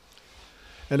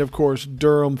 And, of course,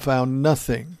 Durham found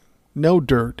nothing, no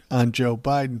dirt on Joe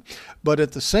Biden. But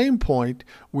at the same point,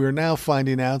 we're now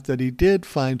finding out that he did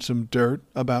find some dirt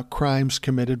about crimes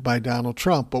committed by Donald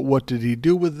Trump. But what did he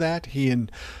do with that? He and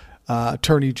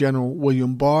Attorney General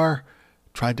William Barr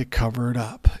tried to cover it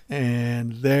up.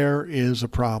 And there is a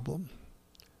problem.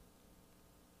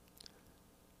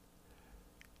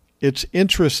 It's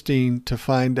interesting to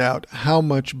find out how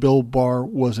much Bill Barr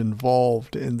was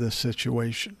involved in this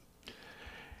situation.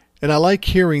 And I like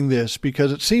hearing this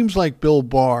because it seems like Bill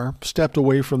Barr stepped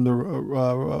away from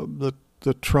the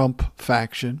Trump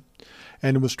faction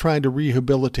and was trying to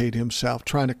rehabilitate himself,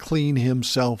 trying to clean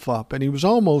himself up. And he was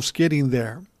almost getting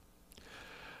there.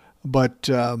 But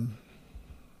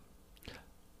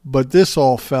this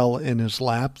all fell in his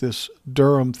lap, this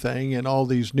Durham thing and all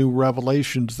these new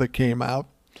revelations that came out.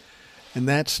 And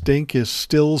that stink is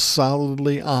still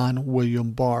solidly on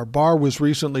William Barr. Barr was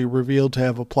recently revealed to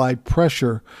have applied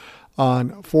pressure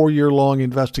on a 4-year-long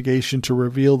investigation to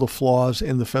reveal the flaws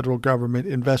in the federal government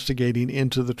investigating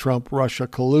into the Trump-Russia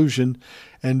collusion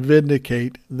and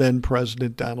vindicate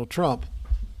then-President Donald Trump.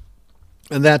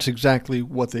 And that's exactly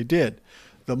what they did.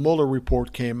 The Mueller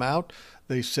report came out.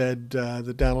 They said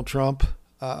that Donald Trump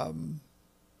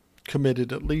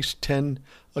committed at least 10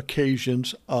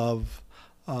 occasions of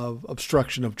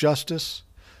obstruction of justice,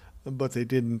 but they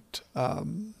didn't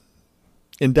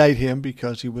indict him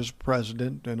because he was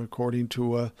president, and according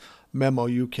to a memo,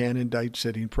 you can indict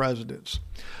sitting presidents.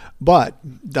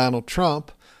 But Donald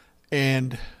Trump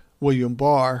and William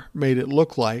Barr made it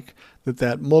look like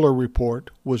that Mueller report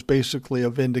was basically a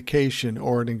vindication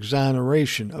or an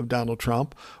exoneration of Donald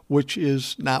Trump, which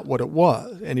is not what it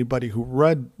was. Anybody who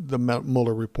read the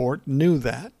Mueller report knew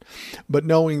that. But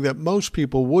knowing that most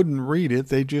people wouldn't read it,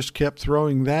 they just kept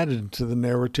throwing that into the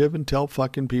narrative until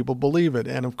fucking people believe it.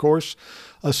 And of course,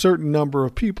 a certain number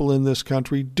of people in this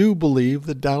country do believe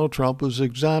that Donald Trump was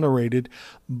exonerated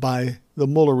by the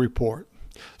Mueller report.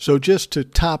 So just to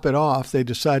top it off, they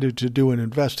decided to do an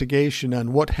investigation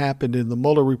on what happened in the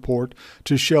Mueller report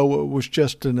to show it was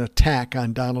just an attack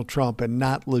on Donald Trump and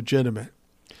not legitimate.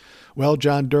 Well,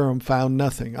 John Durham found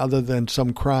nothing other than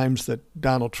some crimes that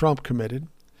Donald Trump committed,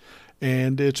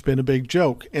 and it's been a big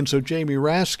joke. And so Jamie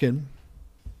Raskin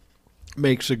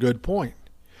makes a good point.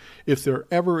 If there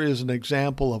ever is an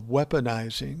example of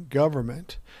weaponizing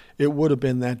government, it would have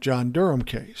been that John Durham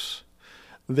case.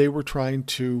 They were trying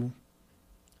to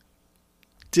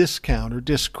discount or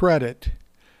discredit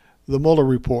the Mueller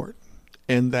report,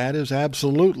 and that is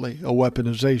absolutely a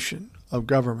weaponization of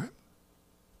government.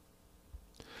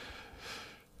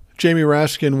 Jamie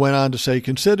Raskin went on to say,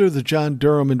 consider the John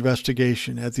Durham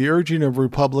investigation. At the urging of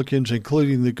Republicans,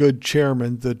 including the good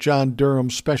chairman, the John Durham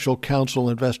Special Counsel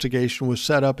investigation was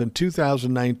set up in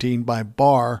 2019 by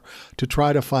Barr to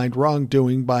try to find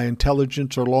wrongdoing by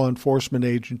intelligence or law enforcement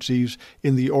agencies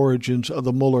in the origins of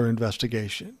the Mueller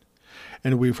investigation.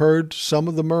 And we've heard some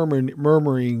of the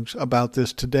murmurings about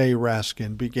this today,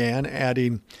 Raskin began,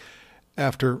 adding,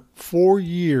 after 4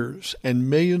 years and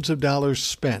millions of dollars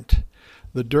spent,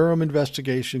 the Durham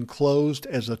investigation closed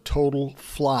as a total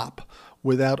flop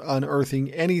without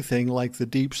unearthing anything like the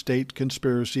deep state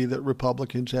conspiracy that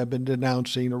Republicans have been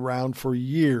denouncing around for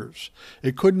years.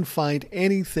 It couldn't find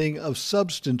anything of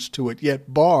substance to it,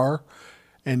 yet Barr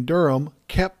and Durham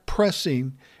kept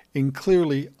pressing in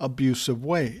clearly abusive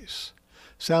ways.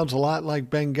 Sounds a lot like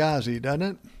Benghazi, doesn't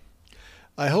it?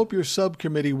 I hope your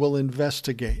subcommittee will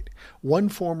investigate. One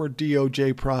former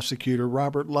DOJ prosecutor,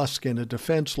 Robert Luskin, a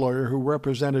defense lawyer who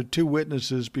represented 2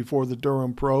 witnesses before the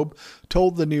Durham probe,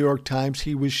 told the New York Times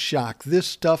he was shocked. This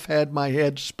stuff had my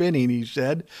head spinning, he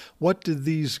said. When did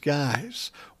these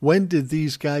guys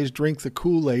drink the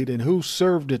Kool-Aid, and who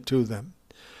served it to them?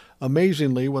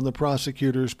 Amazingly, when the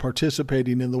prosecutors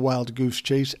participating in the wild goose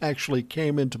chase actually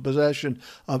came into possession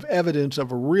of evidence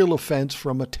of a real offense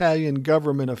from Italian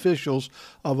government officials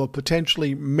of a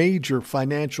potentially major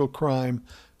financial crime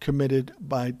committed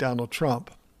by Donald Trump.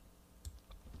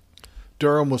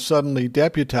 Durham was suddenly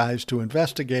deputized to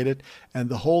investigate it, and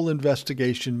the whole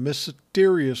investigation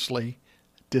mysteriously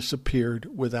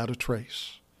disappeared without a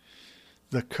trace.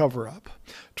 The cover-up.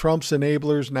 Trump's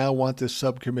enablers now want this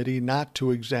subcommittee not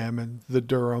to examine the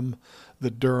Durham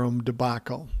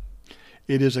debacle.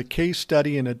 It is a case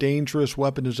study in a dangerous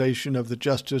weaponization of the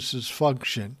justice's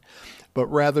function, but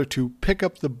rather to pick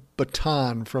up the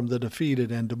baton from the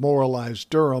defeated and demoralized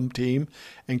Durham team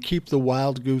and keep the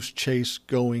wild goose chase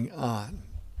going on.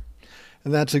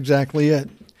 And that's exactly it.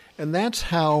 And that's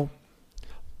how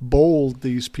bold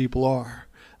these people are.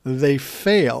 They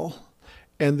fail,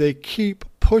 and they keep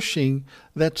pushing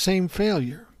that same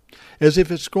failure as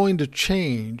if it's going to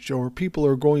change or people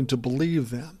are going to believe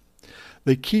them.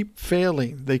 They keep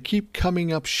failing. They keep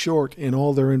coming up short in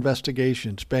all their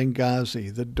investigations.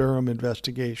 Benghazi, the Durham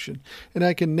investigation, and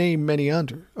I can name many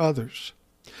others.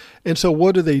 And so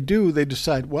what do? They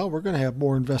decide, well, we're going to have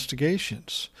more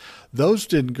investigations. Those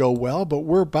didn't go well, but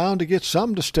we're bound to get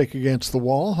something to stick against the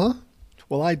wall, huh?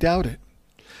 Well, I doubt it.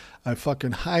 I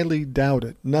fucking highly doubt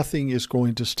it. Nothing is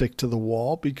going to stick to the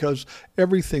wall because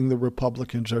everything the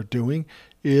Republicans are doing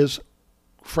is,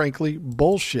 frankly,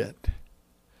 bullshit.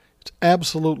 It's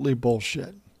absolutely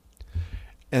bullshit.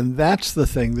 And that's the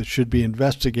thing that should be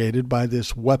investigated by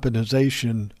this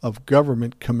weaponization of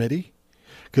government committee,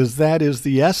 because that is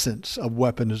the essence of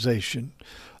weaponization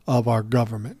of our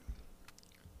government.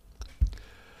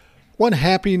 One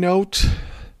happy note.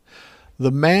 The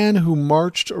man who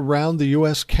marched around the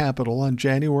U.S. Capitol on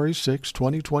January 6,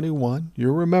 2021,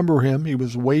 you remember him. He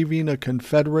was waving a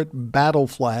Confederate battle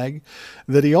flag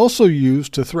that he also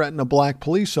used to threaten a black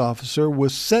police officer,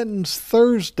 was sentenced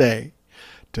Thursday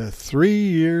to 3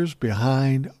 years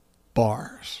behind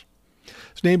bars.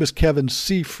 His name is Kevin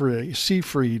Seafried.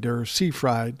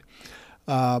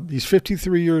 He's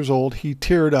 53 years old. He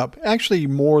teared up. Actually,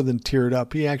 more than teared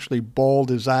up. He actually bawled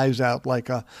his eyes out like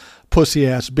a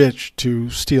pussy-ass bitch, to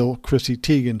steal Chrissy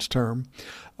Teigen's term,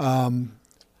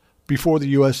 before the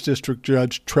U.S. District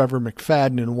Judge Trevor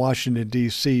McFadden in Washington,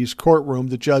 D.C.'s courtroom.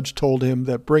 The judge told him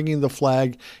that bringing the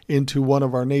flag into one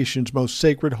of our nation's most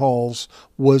sacred halls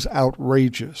was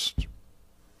outrageous.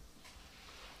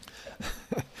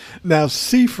 Now,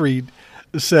 Seafried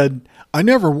said, I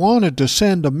never wanted to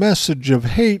send a message of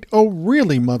hate. Oh,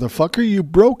 really, motherfucker? You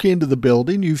broke into the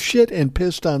building, you shit and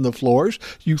pissed on the floors,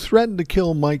 you threatened to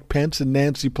kill Mike Pence and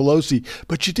Nancy Pelosi,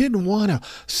 but you didn't want to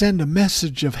send a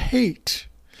message of hate.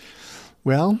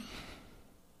 Well,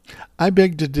 I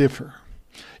beg to differ.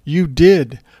 You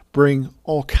did bring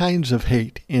all kinds of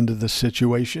hate into the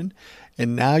situation,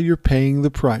 and now you're paying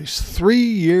the price. 3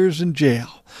 years in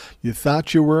jail. You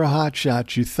thought you were a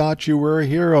hotshot. You thought you were a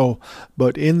hero.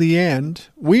 But in the end,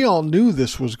 we all knew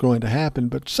this was going to happen,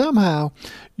 but somehow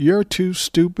you're too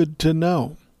stupid to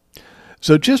know.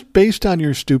 So just based on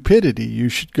your stupidity, you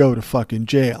should go to fucking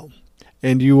jail.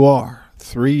 And you are.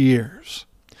 3 years.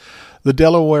 The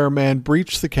Delaware man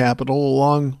breached the Capitol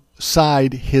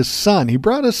alongside his son. He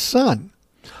brought his son,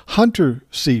 Hunter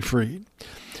Seafried,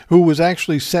 who was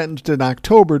actually sentenced in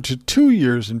October to 2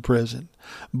 years in prison.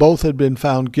 Both had been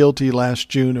found guilty last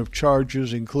June of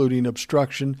charges including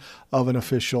obstruction of an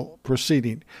official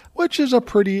proceeding, which is a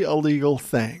pretty illegal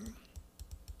thing.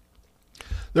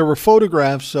 There were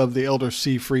photographs of the elder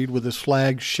Seafried with his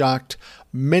flag shocked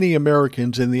many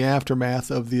Americans in the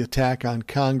aftermath of the attack on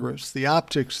Congress. The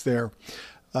optics there,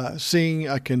 seeing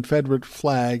a Confederate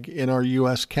flag in our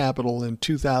U.S. Capitol in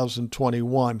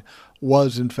 2021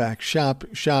 was in fact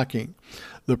shocking.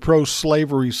 The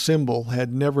pro-slavery symbol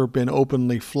had never been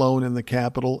openly flown in the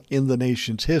Capitol in the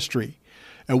nation's history.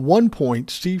 At one point,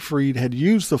 Seafried had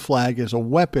used the flag as a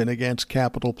weapon against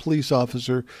Capitol Police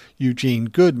Officer Eugene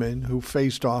Goodman, who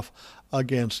faced off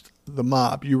against the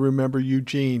mob. You remember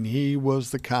Eugene. He was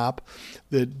the cop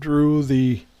that drew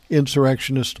the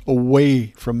insurrectionists away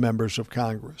from members of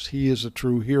Congress. He is a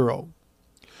true hero.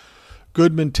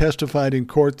 Goodman testified in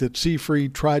court that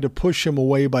Seafried tried to push him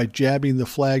away by jabbing the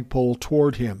flagpole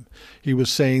toward him. He was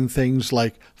saying things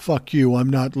like, "Fuck you, I'm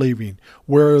not leaving.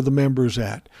 Where are the members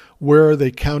at? Where are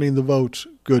they counting the votes?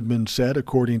 Goodman said,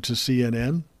 according to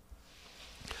CNN.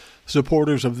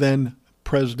 Supporters of then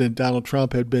President Donald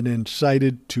Trump had been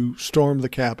incited to storm the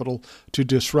Capitol to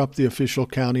disrupt the official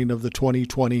counting of the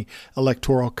 2020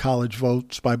 Electoral College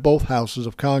votes by both houses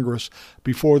of Congress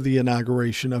before the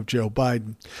inauguration of Joe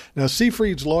Biden. Now,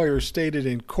 Seyfried's lawyer stated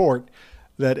in court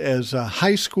that as a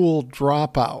high school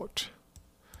dropout,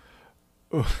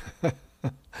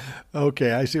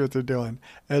 okay, I see what they're doing.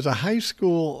 As a high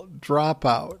school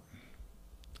dropout,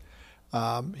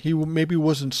 he maybe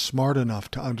wasn't smart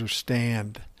enough to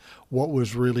understand what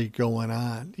was really going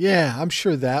on. Yeah, I'm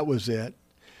sure that was it.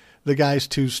 The guy's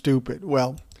too stupid.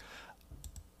 Well,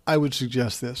 I would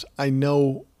suggest this. I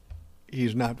know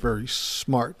he's not very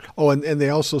smart. Oh, and they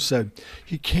also said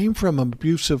he came from an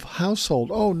abusive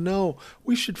household. Oh, no,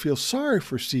 we should feel sorry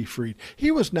for Seyfried. He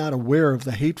was not aware of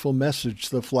the hateful message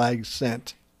the flag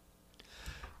sent.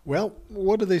 Well,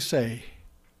 what do they say?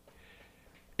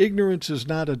 Ignorance is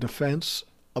not a defense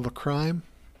of a crime.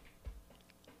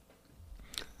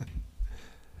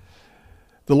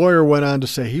 The lawyer went on to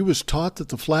say he was taught that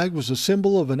the flag was a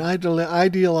symbol of an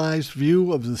idealized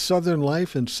view of the Southern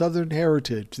life and Southern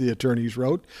heritage, the attorneys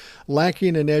wrote.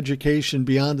 Lacking an education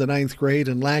beyond the 9th grade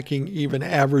and lacking even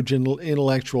average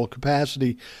intellectual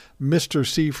capacity, Mr.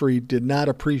 Seyfried did not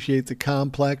appreciate the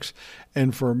complex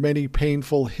and for many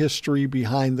painful history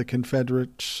behind the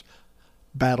Confederates'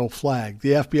 battle flag.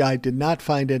 The FBI did not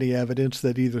find any evidence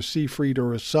that either Seyfried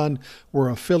or his son were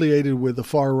affiliated with the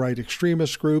far-right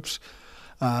extremist groups.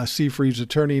 Seyfried's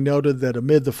attorney noted that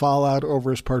amid the fallout over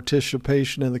his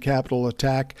participation in the Capitol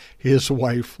attack, his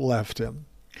wife left him.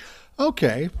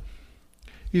 Okay,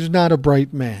 he's not a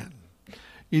bright man.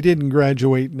 He didn't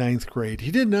graduate 9th grade. He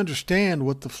didn't understand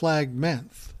what the flag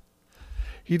meant.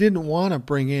 He didn't want to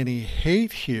bring any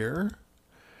hate here.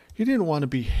 He didn't want to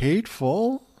be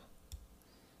hateful.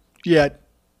 Yet,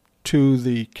 to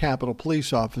the Capitol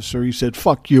police officer, he said,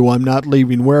 "Fuck you, I'm not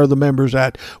leaving. Where are the members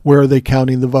at? Where are they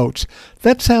counting the votes?"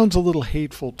 That sounds a little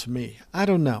hateful to me. I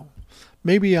don't know.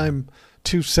 Maybe I'm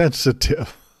too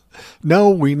sensitive. No,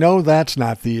 we know that's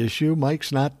not the issue.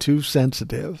 Mike's not too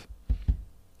sensitive.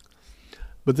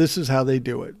 But this is how they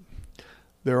do it.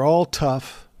 They're all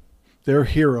tough. They're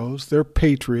heroes. They're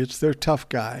patriots. They're tough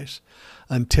guys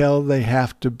until they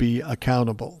have to be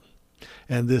accountable.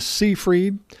 And this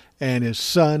Seyfried and his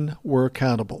son were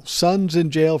accountable. Son's in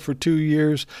jail for 2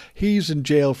 years. He's in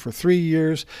jail for 3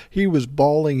 years. He was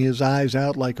bawling his eyes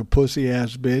out like a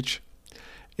pussy-ass bitch.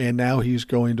 And now he's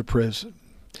going to prison.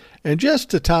 And just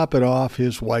to top it off,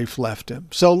 his wife left him.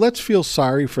 So let's feel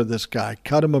sorry for this guy.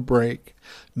 Cut him a break.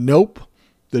 Nope.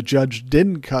 The judge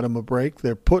didn't cut him a break.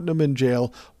 They're putting him in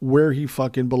jail where he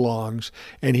fucking belongs.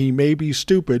 And he may be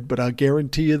stupid, but I'll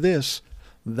guarantee you this.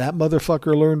 That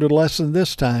motherfucker learned a lesson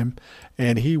this time,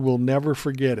 and he will never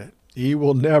forget it. He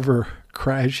will never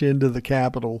crash into the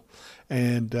Capitol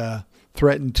and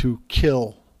threaten to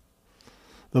kill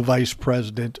the vice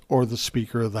president or the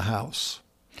Speaker of the House.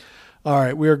 All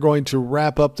right, we are going to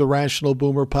wrap up the Rational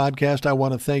Boomer podcast. I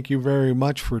want to thank you very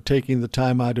much for taking the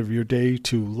time out of your day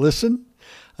to listen.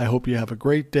 I hope you have a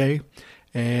great day,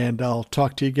 and I'll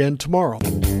talk to you again tomorrow.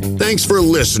 Thanks for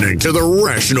listening to the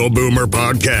Rational Boomer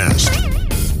podcast.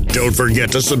 Don't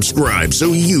forget to subscribe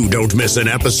so you don't miss an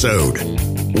episode.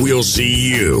 We'll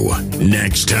see you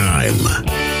next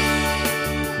time.